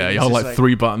button. Yeah, you hold like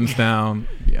 3 buttons down.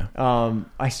 Yeah.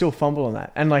 I still fumble on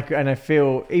that. And I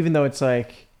feel, even though it's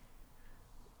like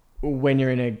when you're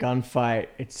in a gunfight,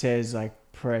 it says like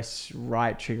press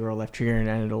right trigger or left trigger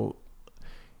and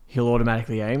he'll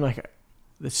automatically aim. Like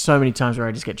there's so many times where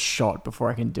I just get shot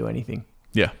before I can do anything.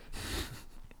 Yeah.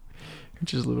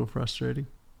 Which is a little frustrating.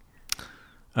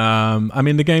 I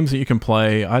mean, the games that you can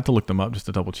play, I had to look them up just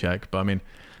to double check, but I mean,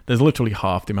 there's literally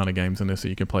half the amount of games in this that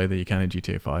you can play that you can in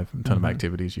GTA 5, in terms of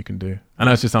activities you can do. And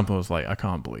that's just something I was like, I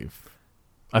can't believe.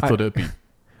 I thought it'd be...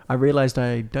 I realized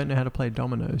I don't know how to play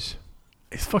dominoes.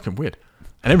 It's fucking weird.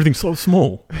 And everything's so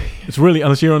small. It's really,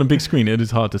 unless you're on a big screen, it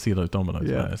is hard to see those dominoes.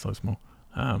 Yeah. They're so small.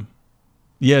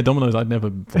 Yeah, dominoes, I'd never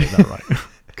played that right.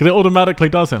 Because it automatically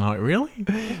does it. And I'm like, really?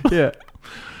 Yeah.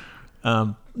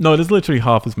 No, there's literally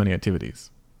half as many activities.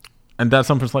 And that's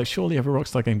something that's like, surely every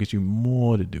Rockstar game gives you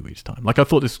more to do each time. Like, I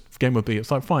thought this game would be,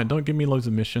 it's like, fine, don't give me loads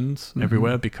of missions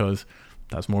everywhere because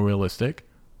that's more realistic.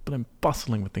 But I'm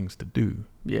bustling with things to do.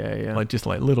 Yeah, yeah. Like, just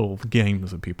like little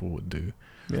games that people would do.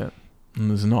 Yeah.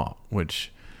 And there's not,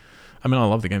 which, I mean, I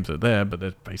love the games that are there, but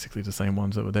they're basically the same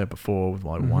ones that were there before with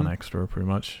like one extra pretty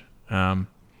much. I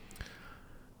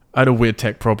had a weird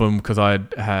tech problem because I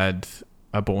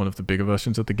bought one of the bigger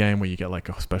versions of the game where you get like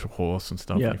a special horse and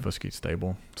stuff when you first get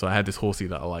stable. So I had this horsey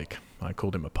that I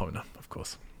called him Epona, of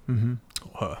course. Or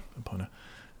her, Epona.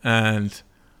 And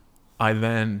I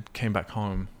then came back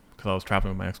home because I was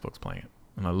traveling with my Xbox playing it.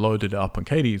 And I loaded it up on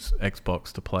Katie's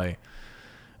Xbox to play.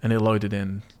 And it loaded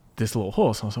in this little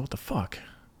horse. And I was like, what the fuck?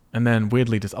 And then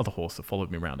weirdly, this other horse that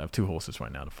followed me around. I have 2 horses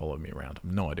right now that follow me around. I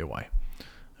have no idea why.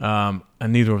 And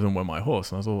neither of them were my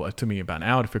horse. And it took me about an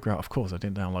hour to figure out, of course, I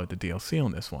didn't download the DLC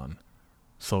on this one.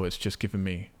 So it's just giving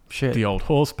me the old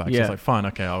horse back. So I was like, fine,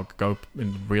 okay, I'll go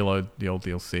and reload the old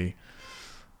DLC.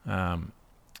 And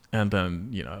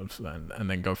then, and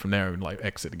then go from there and like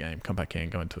exit the game, come back in,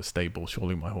 go into a stable.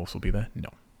 Surely my horse will be there. No.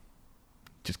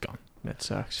 Just gone. That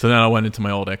sucks. So then I went into my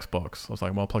old Xbox. I was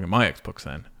like, well, I'll plug in my Xbox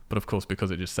then. But of course,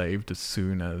 because it just saved as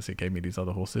soon as it gave me these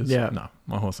other horses. No,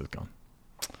 my horse is gone.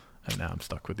 And now I'm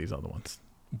stuck with these other ones.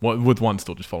 With one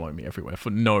still just following me everywhere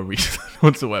for no reason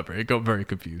whatsoever. It got very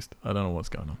confused. I don't know what's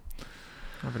going on.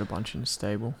 I've got a bunch in the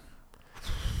stable.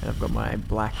 And I've got my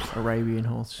black Arabian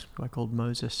horse, I called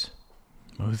Moses.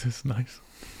 Moses, nice.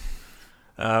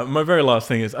 My very last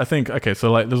thing is, I think, okay,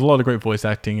 so like there's a lot of great voice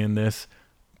acting in this,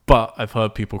 but I've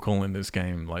heard people calling this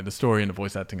game, like the story and the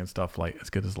voice acting and stuff, like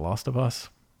as good as The Last of Us.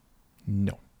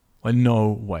 No. Like, no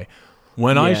way.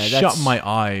 When I shut my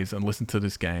eyes and listen to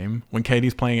this game, when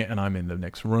Katie's playing it and I'm in the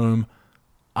next room,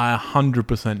 I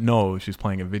 100% know she's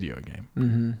playing a video game.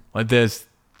 Mm-hmm. Like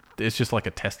it's just like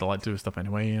a test. I like to do stuff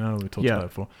anyway, we talked about it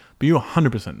before. But you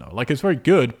 100% know. Like it's very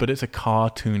good, but it's a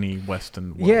cartoony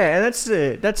Western world. Yeah, and that's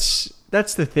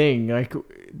the thing. Like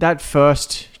that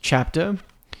first chapter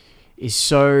is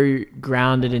so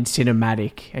grounded and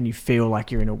cinematic, and you feel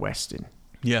like you're in a Western.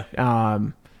 Yeah.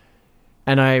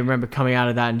 And I remember coming out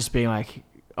of that and just being like,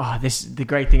 oh, the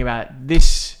great thing about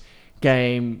this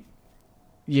game,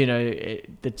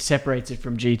 that separates it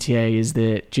from GTA is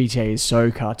that GTA is so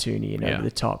cartoony and over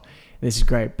the top. This is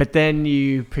great. But then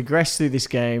you progress through this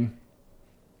game,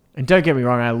 and don't get me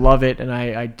wrong, I love it, and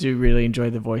I do really enjoy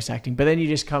the voice acting. But then you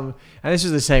just come, and this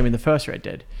was the same in the first Red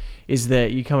Dead, is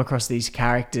that you come across these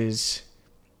characters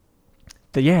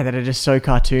that are just so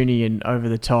cartoony and over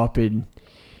the top and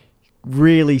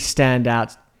really stand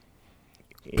out,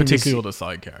 particularly all the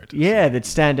side characters. Yeah, that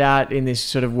stand out in this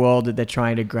sort of world that they're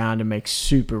trying to ground and make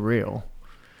super real.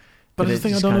 But the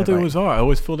thing I don't know what they always are. I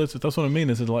always feel that's what I mean.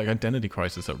 This is like identity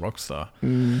crisis at Rockstar.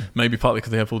 Maybe partly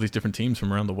because they have all these different teams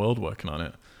from around the world working on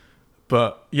it.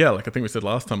 But yeah, like I think we said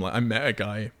last time, like I met a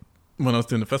guy when I was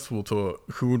doing the festival tour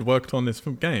who had worked on this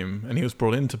game, and he was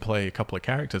brought in to play a couple of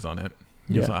characters on it.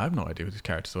 He was like, I have no idea who these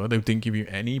characters are. They didn't give you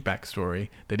any backstory.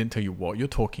 They didn't tell you what you're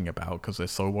talking about because they're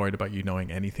so worried about you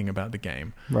knowing anything about the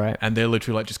game. Right. And they're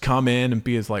literally like, just come in and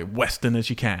be as like Western as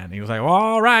you can. And he was like,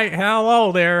 all right,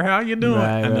 hello there. How you doing?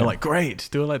 Right. They're like, great.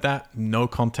 Do it like that. No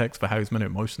context for how he's meant to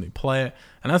emotionally play it.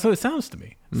 And that's what it sounds to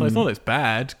me. So it's not that it's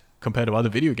bad compared to other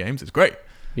video games. It's great.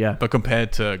 Yeah. But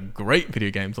compared to great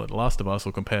video games like The Last of Us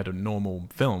or compared to normal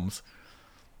films,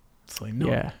 it's like, no.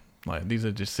 Yeah. Like these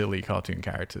are just silly cartoon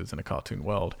characters in a cartoon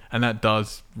world, and that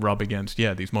does rub against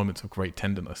these moments of great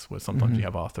tenderness where sometimes you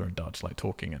have Arthur and Dutch like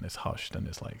talking and it's hushed and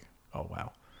it's like, oh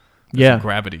wow, there's some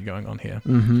gravity going on here.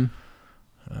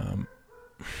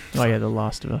 Oh yeah, The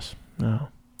Last of Us. No.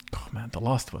 Oh man, The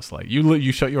Last of Us. Like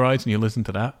you shut your eyes and you listen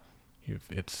to that.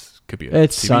 Could be a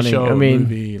It's TV stunning. show, I mean,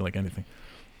 movie, like anything.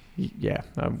 Yeah,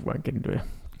 I won't get into a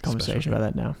conversation about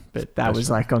that now. But that was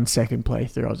like on second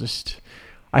playthrough.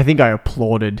 I think I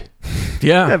applauded.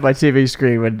 Yeah. At my TV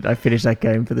screen when I finished that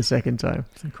game for the second time.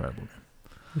 It's incredible.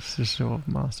 It's just a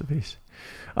masterpiece.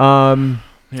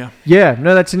 Yeah. Yeah.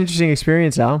 No, that's an interesting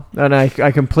experience, Al, and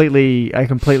I completely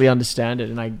understand it,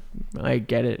 and I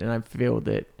get it, and I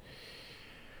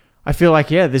feel like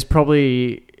there's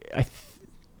probably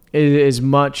as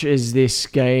much as this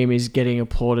game is getting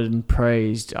applauded and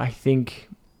praised, I think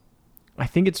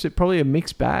it's probably a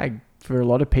mixed bag for a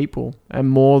lot of people, and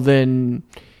more than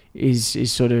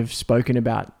is sort of spoken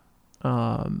about.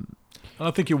 I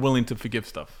don't think you're willing to forgive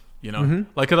stuff. You know, Mm-hmm.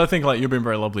 like, cause I think like you're being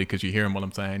very lovely because you're hearing what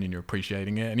I'm saying and you're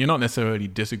appreciating it, and you're not necessarily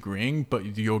disagreeing, but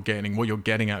what you're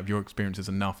getting out of your experience is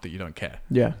enough that you don't care.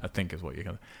 Yeah, I think is what you're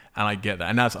gonna, and I get that,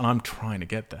 and I'm trying to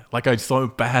get there. Like, I so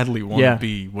badly want to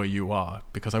be where you are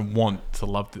because I want to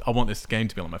I want this game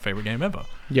to be like my favorite game ever.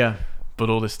 Yeah, but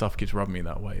all this stuff keeps rubbing me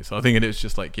that way. So I think it is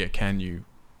just like,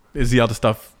 is the other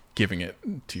stuff giving it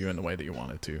to you in the way that you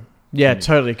want it to? Yeah,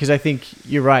 totally. Because I think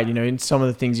you're right. You know, in some of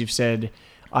the things you've said,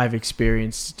 I've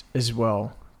experienced as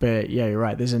well. But yeah, you're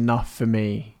right. There's enough for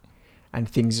me, and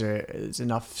there's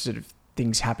enough sort of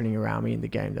things happening around me in the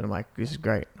game that I'm like, this is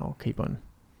great. I'll keep on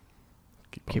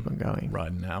going,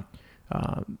 riding out.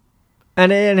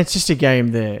 And it's just a game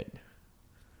that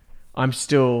I'm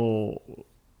still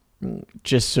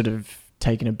just sort of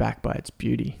taken aback by its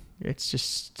beauty. It's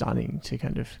just stunning to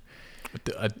kind of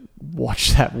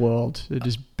watch that world and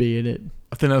just be in it.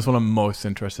 I think that's what I'm most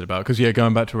interested about. Because,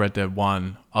 going back to Red Dead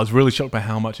 1, I was really shocked by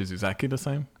how much is exactly the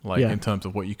same. Like, in terms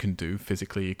of what you can do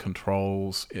physically,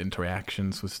 controls,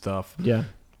 interactions with stuff. Yeah.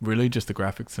 Really just the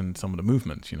graphics and some of the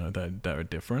movements, that are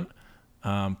different.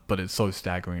 But it's so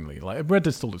staggeringly. Like, Red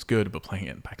Dead still looks good, but playing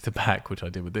it back to back, which I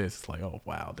did with this, it's like, oh,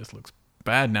 wow, this looks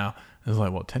bad now. It's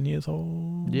like, what, 10 years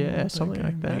old? Yeah, something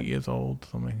like that. 8 years old,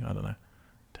 something. I don't know.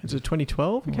 Is it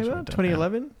 2012 it came out?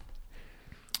 2011?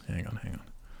 Hang on.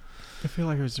 I feel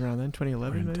like it was around then,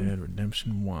 2011 Red maybe? Dead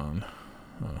Redemption 1.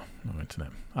 Oh, no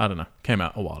internet. I don't know. Came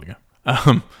out a while ago.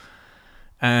 What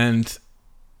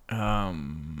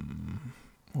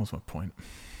was my point?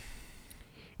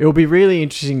 It will be really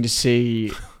interesting to see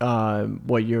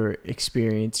what your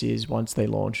experience is once they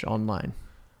launch online.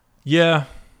 Yeah.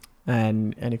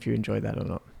 And if you enjoy that or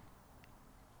not.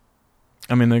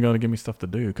 I mean, they got to give me stuff to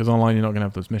do because online you're not going to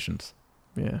have those missions.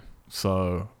 Yeah.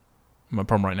 So my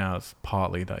problem right now is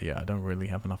partly that, I don't really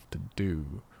have enough to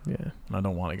do. Yeah. And I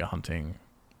don't want to go hunting.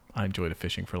 I enjoy the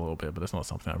fishing for a little bit, but it's not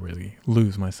something I really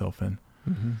lose myself in.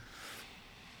 Mm-hmm.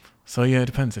 So it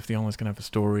depends if the online's going to have a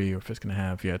story or if it's going to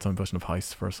have, its own version of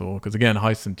heists for us all. Because again,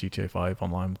 heists in GTA 5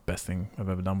 online, the best thing I've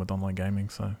ever done with online gaming.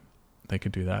 So they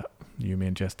could do that. You, me,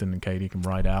 and Justin and Katie can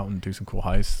ride out and do some cool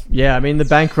heists. Yeah, I mean, the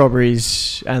bank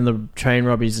robberies and the train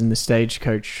robberies and the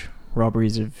stagecoach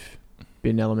robberies have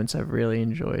been elements I've really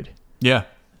enjoyed. Yeah.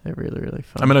 They're really, really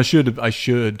fun. I mean, I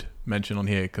should mention on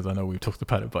here, because I know we've talked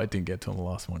about it, but I didn't get to on the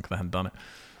last one because I hadn't done it,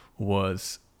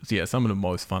 some of the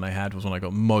most fun I had was when I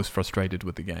got most frustrated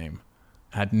with the game.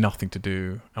 I had nothing to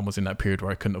do and was in that period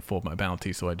where I couldn't afford my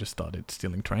bounty, so I just started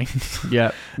stealing trains.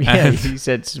 Yeah. You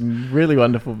said some really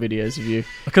wonderful videos of you.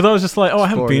 Because I was just like, I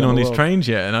haven't been on these world. trains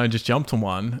yet, and I just jumped on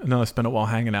one, and then I spent a while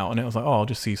hanging out on it. I was like, I'll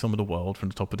just see some of the world from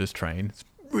the top of this train. It's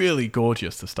really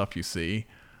gorgeous, the stuff you see.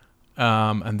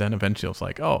 And then eventually I was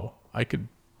like,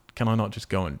 can I not just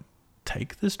go and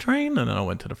take this train? And then I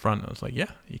went to the front and I was like,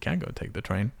 yeah, you can go and take the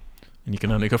train. And you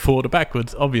can only go forward or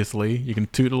backwards, obviously. You can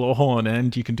toot a little horn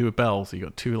and you can do a bell. So you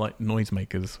got two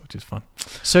noisemakers, which is fun.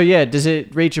 So does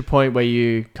it reach a point where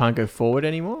you can't go forward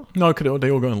anymore? No,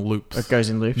 they all go in loops. It goes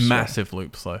in loops? Massive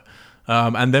loops, though.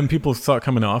 And then people start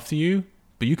coming after you,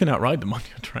 but you can outride them on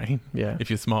your train if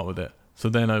you're smart with it. So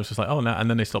then I was just like, oh, no. And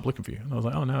then they stopped looking for you. And I was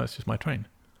like, oh, no, it's just my train.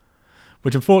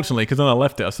 Which unfortunately, because then I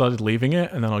left it, I started leaving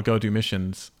it, and then I'll go do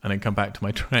missions and then come back to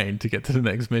my train to get to the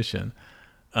next mission.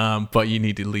 But you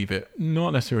need to leave it not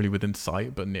necessarily within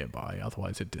sight, but nearby.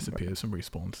 Otherwise, it disappears and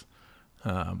respawns.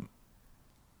 I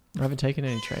haven't taken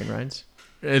any train rides.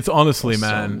 It's honestly,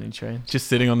 man, just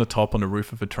sitting on the top on the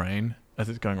roof of a train as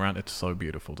it's going around. It's so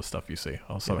beautiful, the stuff you see.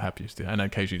 I was so happy to do it. And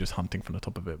occasionally just hunting from the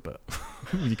top of it, but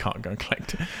you can't go and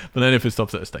collect it. But then if it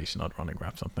stops at a station, I'd run and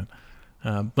grab something.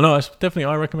 But no,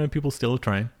 I recommend people steal a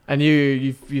train. And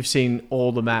you've seen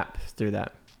all the map through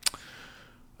that.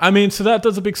 I mean, so that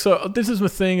does a big... So this is the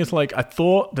thing, is like, I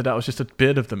thought that was just a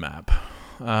bit of the map.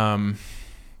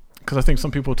 because I think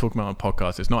some people talk about on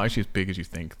podcasts, it's not actually as big as you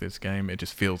think, this game. It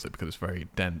just feels it because it's very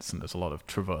dense and there's a lot of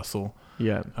traversal.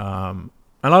 Yeah.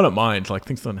 And I don't mind. Like,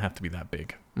 things don't have to be that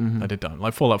big. Mm-hmm. I did don't.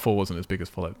 Like, Fallout 4 wasn't as big as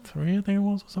Fallout 3, I think it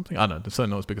was, or something. I don't know. It's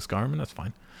certainly not as big as Skyrim, and that's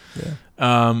fine.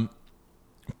 Yeah.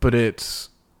 But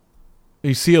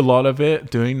you see a lot of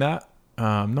it doing that.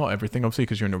 Not everything, obviously,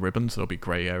 because you're in the ribbons. There'll be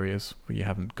grey areas where you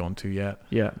haven't gone to yet.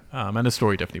 Yeah. And the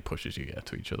story definitely pushes you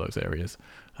to each of those areas.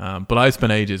 But I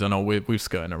spent ages, I know we've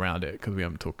skirting around it because we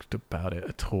haven't talked about it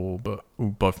at all, but we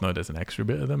both know there's an extra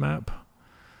bit of the map.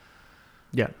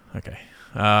 Yeah. Okay.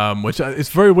 Which it's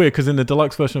very weird because in the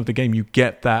deluxe version of the game, you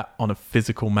get that on a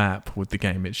physical map with the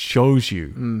game. It shows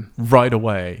you right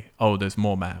away, oh, there's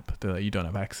more map that you don't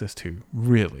have access to,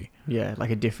 really. Yeah,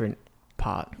 like a different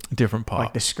part.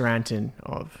 Like the Scranton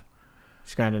of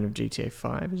GTA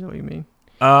 5, is that what you mean?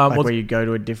 Where you go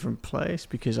to a different place,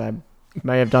 because I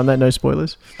may have done that, no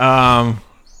spoilers.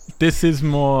 This is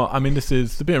more,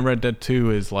 the bit in Red Dead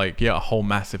 2 is like, a whole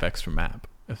massive extra map,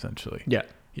 essentially. Yeah.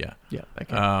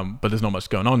 Okay. But there's not much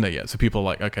going on there yet. So people are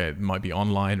like, okay, it might be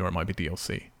online or it might be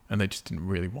DLC. And they just didn't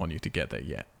really want you to get there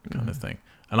yet, kind of thing.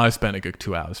 And I spent a good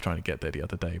 2 hours trying to get there the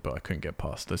other day, but I couldn't get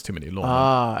past. There's too many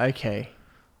laws. Okay.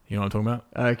 You know what I'm talking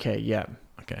about? Okay, yeah.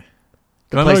 Okay.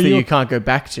 The place that you can't go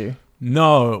back to?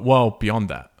 No, well, beyond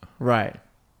that. Right.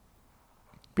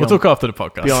 We'll talk after the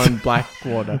podcast. Beyond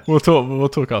Blackwater. We'll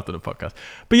talk after the podcast.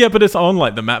 But it's on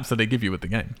like the maps that they give you with the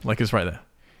game. Like, it's right there.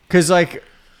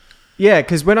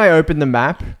 Because when I open the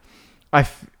map, I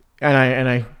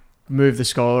move the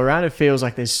scroll around, it feels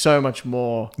like there's so much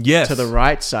more to the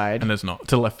right side. And there's not.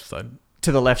 To the left side.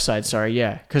 To the left side, sorry,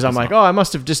 yeah. Because I'm like, I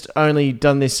must have just only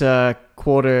done this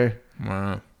quarter.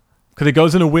 Because it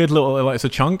goes in a weird little, like it's a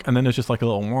chunk, and then there's just like a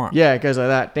little... Yeah, it goes like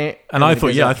that. And I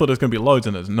thought there was going to be loads,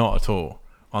 and there's not at all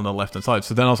on the left-hand side.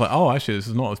 So then I was like, actually, this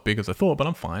is not as big as I thought, but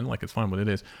I'm fine. Like, it's fine what it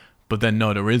is. But then,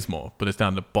 no, there is more. But it's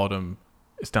down the bottom.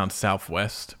 It's down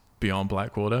southwest, beyond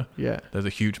Blackwater. Yeah. There's a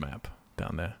huge map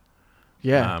down there.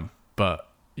 Yeah. But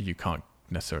you can't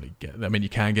necessarily get... you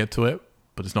can get to it,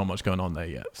 but there's not much going on there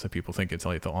yet. So people think it's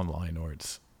either online or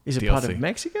it's Is it DLC. part of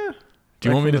Mexico? Do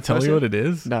you want me to tell you what it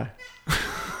is? No.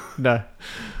 No. Are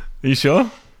you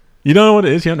sure? You don't know what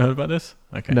it is? You haven't heard about this?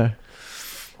 Okay. No.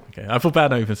 Okay. I feel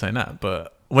bad not even saying that,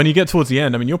 but when you get towards the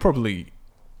end, you're probably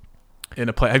in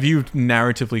a place... Have you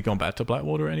narratively gone back to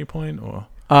Blackwater at any point, or...?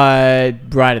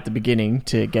 Right at the beginning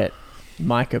to get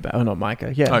Micah back. Oh, not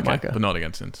Micah. Yeah, okay, Micah. But not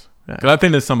again since. No. Because I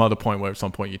think there's some other point where at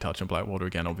some point you touch on Blackwater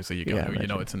again. Obviously, you go,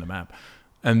 it's in the map.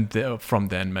 And from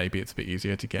then, maybe it's a bit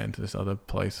easier to get into this other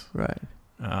place. Right.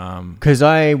 Because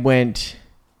I went...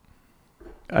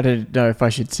 I don't know if I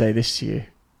should say this to you.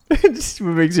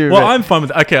 I'm fine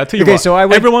with it. Okay, I'll tell you what. So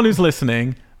everyone who's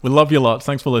listening, we love you lots.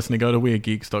 Thanks for listening. Go to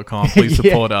weirdgeeks.com. Please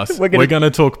support us. We're going to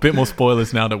talk a bit more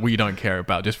spoilers now that we don't care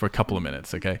about, just for a couple of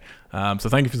minutes, okay? So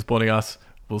thank you for supporting us.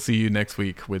 We'll see you next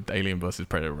week with Alien vs.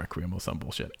 Predator Requiem or some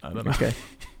bullshit. I don't know. Okay.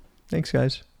 Thanks,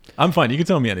 guys. I'm fine. You can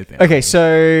tell me anything. Okay,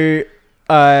 so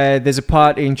there's a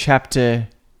part in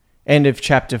end of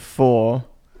chapter 4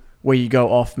 where you go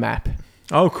off map.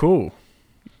 Oh, cool.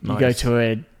 You go to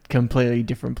a completely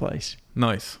different place.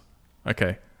 Nice.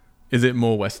 Okay. Is it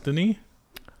more westerny?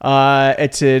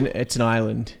 It's an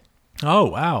island. Oh,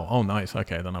 wow. Oh, nice.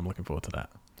 Okay, then I'm looking forward to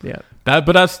that. Yeah.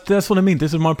 But that's what I mean.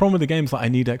 This is my problem with the games. Like, I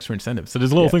need extra incentives. So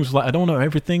there's little things like I don't know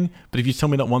everything, but if you tell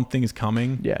me that one thing is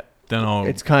coming, then I'll...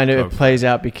 It's kind of... It plays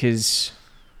out because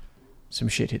some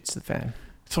shit hits the fan.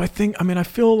 So I think... I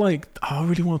feel like... I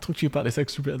really want to talk to you about this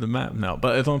extra bit of the map now,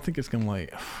 but I don't think it's going to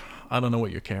like... I don't know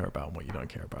what you care about and what you don't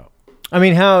care about.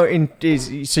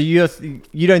 So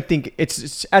you don't think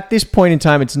it's at this point in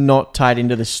time it's not tied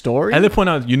into the story? At the point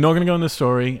out, you're not going to go in the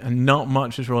story, and not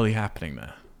much is really happening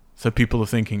there. So people are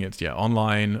thinking it's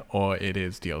online or it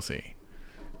is DLC.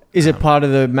 Is it part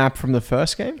of the map from the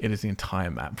first game? It is the entire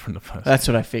map from the first. That's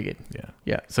what I figured.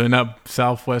 Yeah. So in that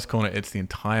southwest corner, it's the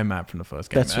entire map from the first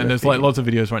game. That's and there's like lots of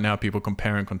videos right now, people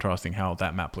comparing and contrasting how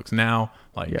that map looks now,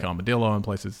 like Armadillo and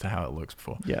places, to how it looks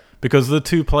before. Yeah. Because the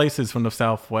two places from the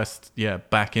southwest,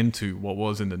 back into what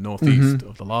was in the northeast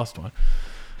of the last one.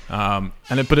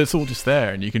 But it's all just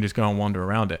there, and you can just go and wander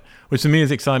around it, which to me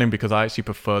is exciting because I actually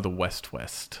prefer the west.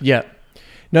 Yeah.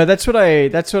 No, that's what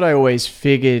I always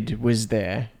figured was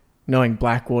there. Knowing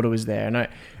Blackwater was there, and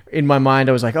in my mind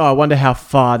I was like, I wonder how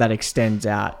far that extends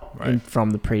out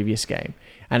from the previous game,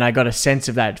 and I got a sense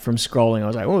of that from scrolling. I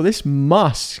was like, this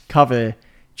must cover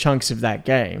chunks of that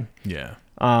game,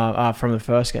 from the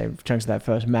first game, chunks of that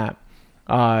first map.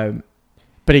 But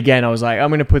again, I was like, I'm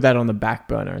going to put that on the back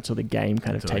burner until the game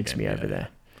kind of takes me over there.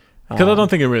 Because I don't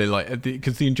think it really like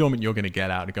because the enjoyment you're going to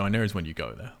get out of going there is when you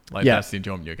go there. Like that's the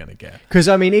enjoyment you're going to get. Because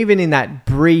I mean, even in that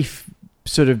brief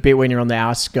sort of bit when you're on the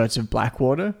outskirts of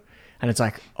Blackwater, and it's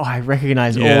like, oh, I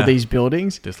recognize all these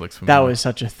buildings. This looks familiar. That was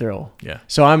such a thrill. Yeah.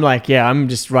 So I'm like, I'm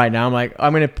just right now. I'm like,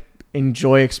 I'm going to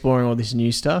enjoy exploring all this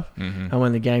new stuff, and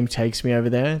when the game takes me over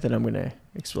there, then I'm going to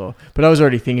explore. But I was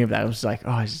already thinking of that. I was like,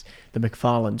 oh, is the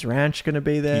McFarlane's Ranch going to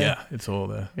be there? Yeah, it's all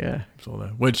there. Yeah, it's all there.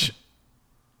 Which,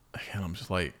 again, I'm just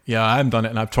like, I haven't done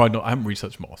it, and I haven't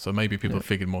researched more. So maybe people have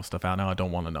figured more stuff out now. I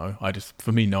don't want to know.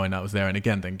 For me, knowing that was there, and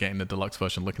again, then getting the deluxe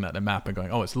version, looking at the map and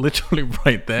going, oh, it's literally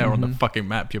right there on the fucking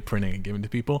map you're printing and giving to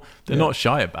people. They're not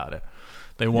shy about it.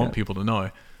 They want people to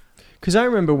know. Because I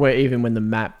remember even when the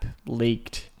map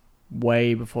leaked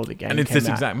way before the game and it's came this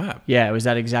out. exact map. Yeah, it was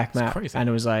that exact map. Crazy. And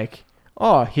it was like,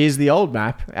 oh, here's the old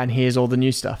map, and here's all the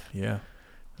new stuff. Yeah,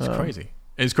 it's crazy.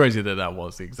 It's crazy that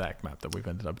was the exact map that we've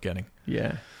ended up getting.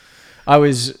 Yeah. I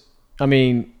don't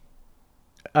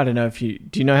know if do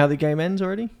you know how the game ends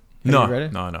already? No, you read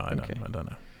it? No, I don't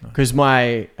know. Because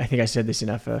I think I said this in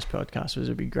our first podcast, was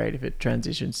it'd be great if it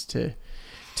transitions to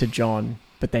John,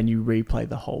 but then you replay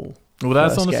the whole. Well,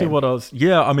 that's honestly what I was.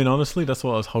 Yeah, I mean, honestly, that's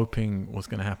what I was hoping was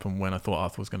going to happen when I thought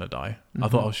Arthur was going to die. I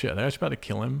thought, oh shit, they're actually about to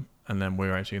kill him, and then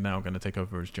we're actually now going to take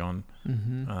over as John.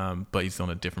 But he's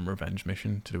on a different revenge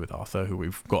mission to do with Arthur, who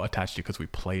we've got attached to because we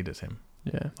played as him.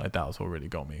 Yeah, like that was what really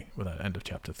got me with that end of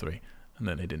chapter 3, and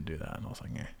then they didn't do that, and I was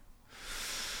like,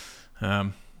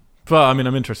 But I mean,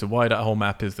 I'm interested why that whole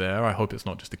map is there. I hope it's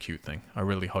not just a cute thing. I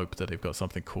really hope that they've got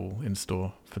something cool in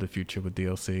store for the future with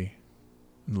DLC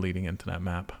leading into that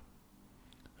map.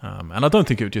 And I don't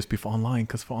think it would just be for online,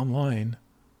 because for online,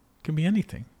 it can be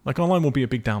anything. Like online will be a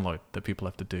big download that people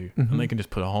have to do, and they can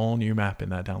just put a whole new map in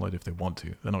that download if they want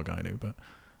to. They're not going to, but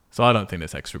so I don't think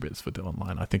there's extra bits for the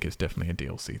online. I think it's definitely a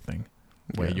DLC thing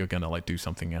where you're gonna like do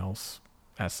something else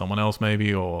as someone else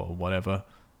maybe or whatever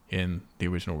in the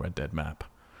original Red Dead map.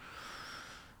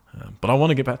 But I want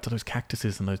to get back to those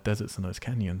cactuses and those deserts and those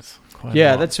canyons.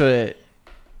 That's what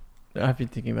I've been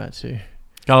thinking about too.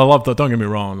 I love that. Don't get me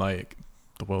wrong. Like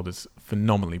the world is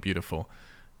phenomenally beautiful,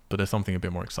 but there's something a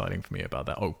bit more exciting for me about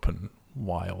that open,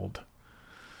 wild,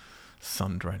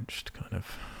 sun-drenched kind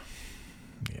of.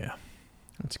 Yeah,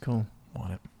 that's cool.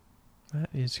 Want it? That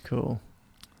is cool.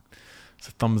 It's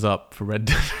a thumbs up for Red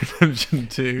Dead Redemption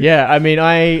 2. Yeah, I mean,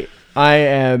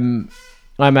 I'm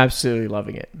absolutely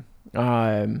loving it.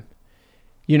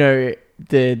 You know,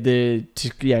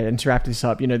 and to wrap this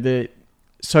up, you know,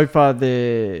 so far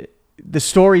the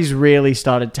story's really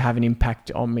started to have an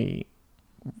impact on me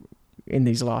in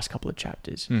these last couple of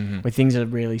chapters, where things are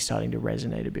really starting to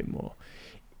resonate a bit more.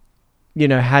 You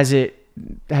know, has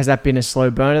that been a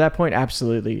slow burn at that point?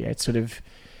 Absolutely. It's sort of,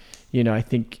 you know, I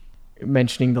think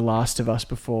mentioning The Last of Us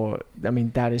before, I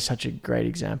mean, that is such a great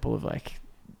example of like,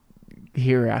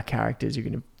 here are our characters,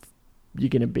 you're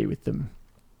gonna be with them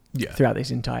throughout this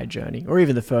entire journey, or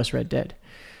even the first Red Dead.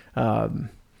 But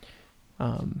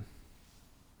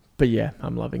yeah,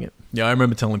 I'm loving it. Yeah, I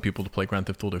remember telling people to play Grand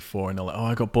Theft Auto 4 and they're like, oh,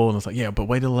 I got bored. And I was like, yeah, but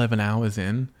wait 11 hours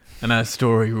in and that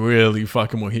story really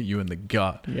fucking will hit you in the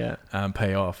gut and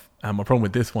pay off. And my problem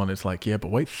with this one is like, yeah,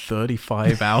 but wait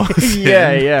 35 hours in.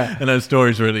 And that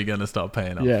story's really going to start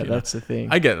paying off. Yeah, that's the thing.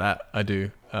 I get that. I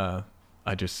do. I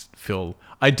just feel...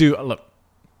 Look,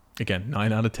 again,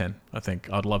 9 out of 10. I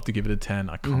think I'd love to give it a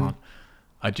 10. I can't.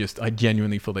 I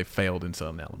genuinely feel they failed in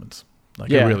certain elements.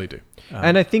 Like, I really do.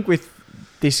 And I think with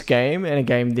this game and a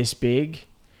game this big,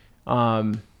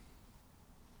 I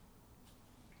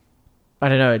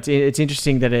don't know. It's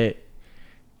interesting that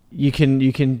you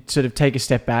can sort of take a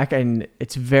step back and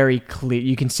it's very clear.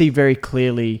 You can see very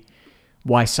clearly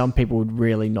why some people would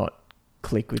really not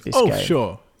click with this game. Oh,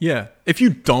 sure. Yeah. If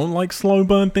you don't like slow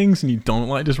burn things and you don't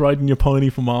like just riding your pony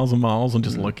for miles and miles and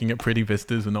just looking at pretty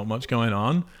vistas and not much going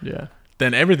on,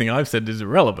 then everything I've said is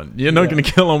irrelevant. You're not going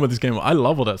to kill on with this game. I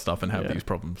love all that stuff and have these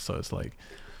problems. So it's like,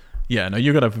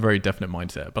 you've got to have a very definite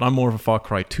mindset. But I'm more of a Far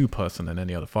Cry 2 person than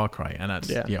any other Far Cry. And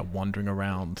that's, wandering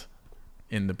around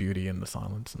in the beauty and the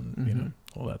silence and, you know,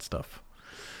 all that stuff.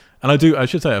 And I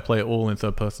should say I play it all in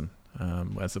third person,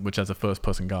 which as a first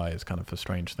person guy is kind of a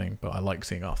strange thing. But I like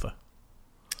seeing Arthur.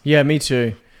 Yeah, me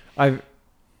too.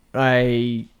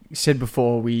 I said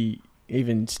before we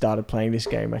even started playing this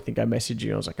game, I think I messaged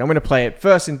you. I was like, I'm going to play it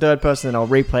first in third person, and I'll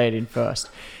replay it in first.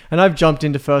 And I've jumped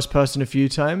into first person a few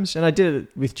times, and I did it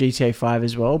with GTA 5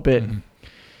 as well, but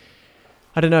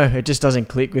I don't know. It just doesn't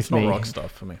click with me. It's not rock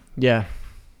stuff for me. Yeah.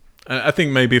 I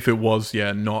think maybe if it was,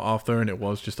 not Arthur and it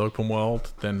was just open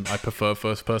world, then I prefer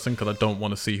first person because I don't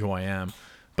want to see who I am.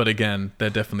 But again,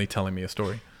 they're definitely telling me a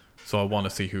story. So I want to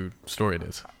see whose story it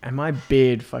is. And my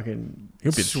beard fucking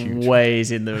Your beard's huge.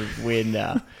 sways in the wind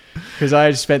now. Because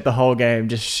I spent the whole game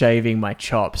just shaving my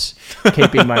chops,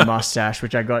 keeping my mustache,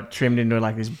 which I got trimmed into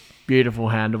like this beautiful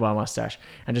handlebar mustache,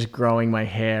 and just growing my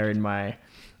hair in my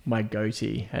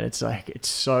goatee. And it's like, it's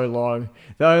so long.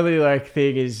 The only like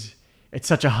thing is, it's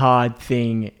such a hard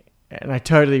thing. And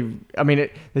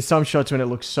there's some shots when it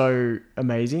looks so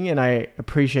amazing, and I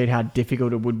appreciate how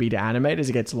difficult it would be to animate as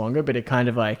it gets longer, but it kind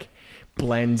of like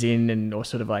blends in or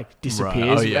sort of like disappears.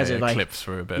 Right. Oh, yeah, as it like clips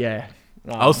for a bit. Yeah.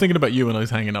 I was thinking about you when I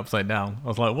was hanging upside down. I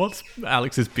was like, what's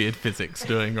Alex's beard physics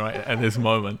doing right at this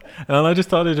moment? And then I just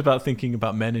started about thinking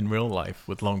about men in real life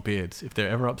with long beards. If they're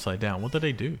ever upside down, what do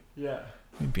they do? Yeah.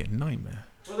 It'd be a nightmare.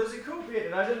 Well, there's a cool bit,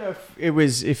 and I don't know if it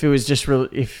was just real,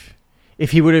 if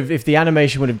the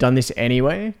animation would have done this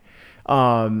anyway,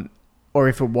 or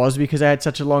if it was because I had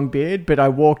such a long beard. But I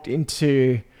walked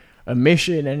into a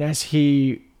mission, and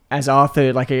as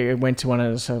Arthur, like, it went to one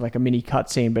of those, sort of like a mini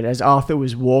cutscene, but as Arthur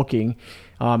was walking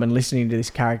and listening to this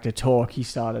character talk, he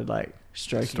started like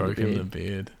stroking the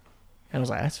beard. And I was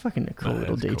like, that's fucking a cool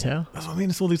little detail. Cool. That's what I mean.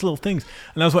 It's all these little things.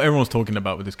 And that's what everyone's talking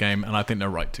about with this game, and I think they're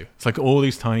right to. It's like all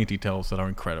these tiny details that are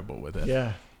incredible with it.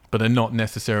 Yeah. But they're not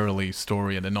necessarily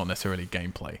story, and they're not necessarily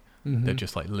gameplay. Mm-hmm. They're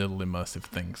just like little immersive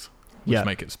things, which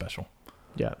make it special.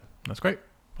 Yeah. That's great.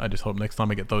 I just hope next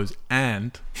time I get those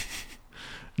and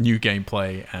new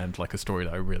gameplay and like a story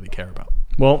that I really care about.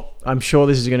 Well, I'm sure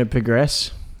this is going to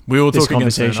progress. We will this talk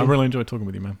again soon. conversation. I really enjoyed talking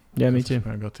with you, man. Yeah, me too.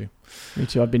 I got to. Me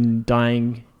too. I've been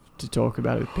dying to talk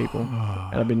about it with people,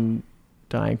 and I've been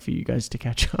dying for you guys to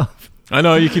catch up. I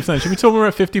know you keep saying, should we talk more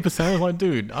at 50%? I was like,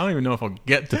 dude, I don't even know if I'll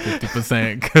get to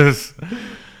 50% because...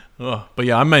 but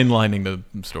yeah, I'm mainlining the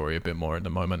story a bit more at the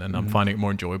moment, and I'm finding it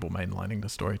more enjoyable mainlining the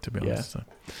story, to be honest. So.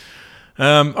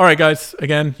 All right, guys.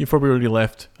 Again, you've probably already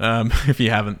left. If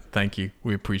you haven't, thank you.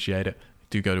 We appreciate it.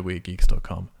 Do go to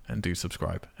weirdgeeks.com and do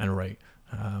subscribe and rate.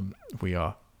 We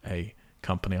are a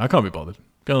company. I can't be bothered.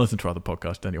 Go and listen to our other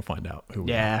podcast, then you'll find out who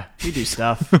we are. Yeah, we do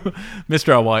stuff. Mr.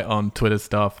 Al White on Twitter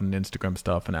stuff and Instagram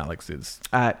stuff, and Alex is...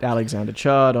 at Alexander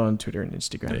Chard on Twitter and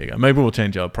Instagram. There you go. Maybe we'll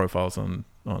change our profiles on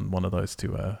one of those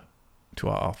to our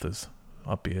Arthurs,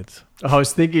 our beards. I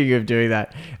was thinking of doing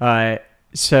that.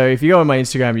 So if you go on my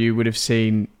Instagram, you would have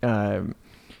seen...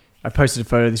 I posted a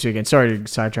photo this weekend. Sorry to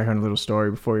sidetrack on a little story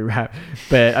before we wrap.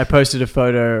 But I posted a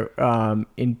photo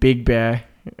in Big Bear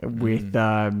with...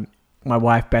 my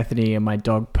wife Bethany and my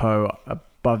dog Poe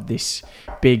above this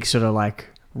big sort of like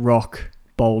rock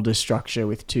boulder structure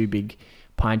with two big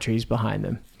pine trees behind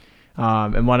them.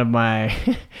 And one of my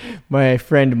my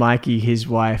friend Mikey, his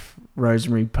wife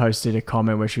Rosemary, posted a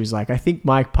comment where she was like, I think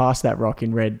Mike passed that rock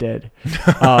in Red Dead.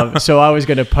 So I was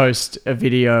going to post a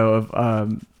video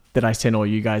of that I sent all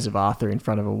you guys of Arthur in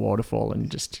front of a waterfall and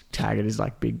just tag it as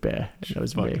like Big Bear. That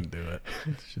was me. Do it.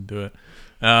 Should do it.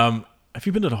 Have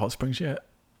you been to the hot springs yet?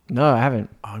 No, I haven't.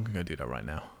 Oh, I'm going to go do that right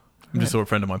now. I just saw a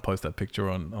friend of mine post that picture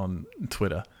on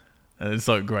Twitter. And it's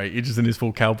so great. He's just in his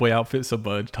full cowboy outfit,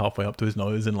 submerged halfway up to his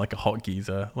nose in like a hot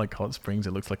geyser, like hot springs.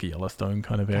 It looks like a Yellowstone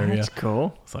kind of area. That's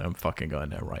cool. So I'm fucking going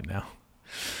there right now.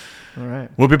 All right.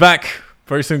 We'll be back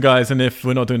very soon, guys. And if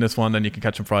we're not doing this one, then you can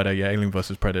catch on Friday. Yeah, Alien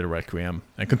vs. Predator Requiem.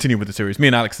 And continue with the series. Me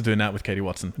and Alex are doing that with Katie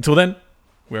Watson. Until then,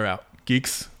 we're out.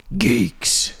 Geeks.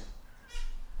 Geeks.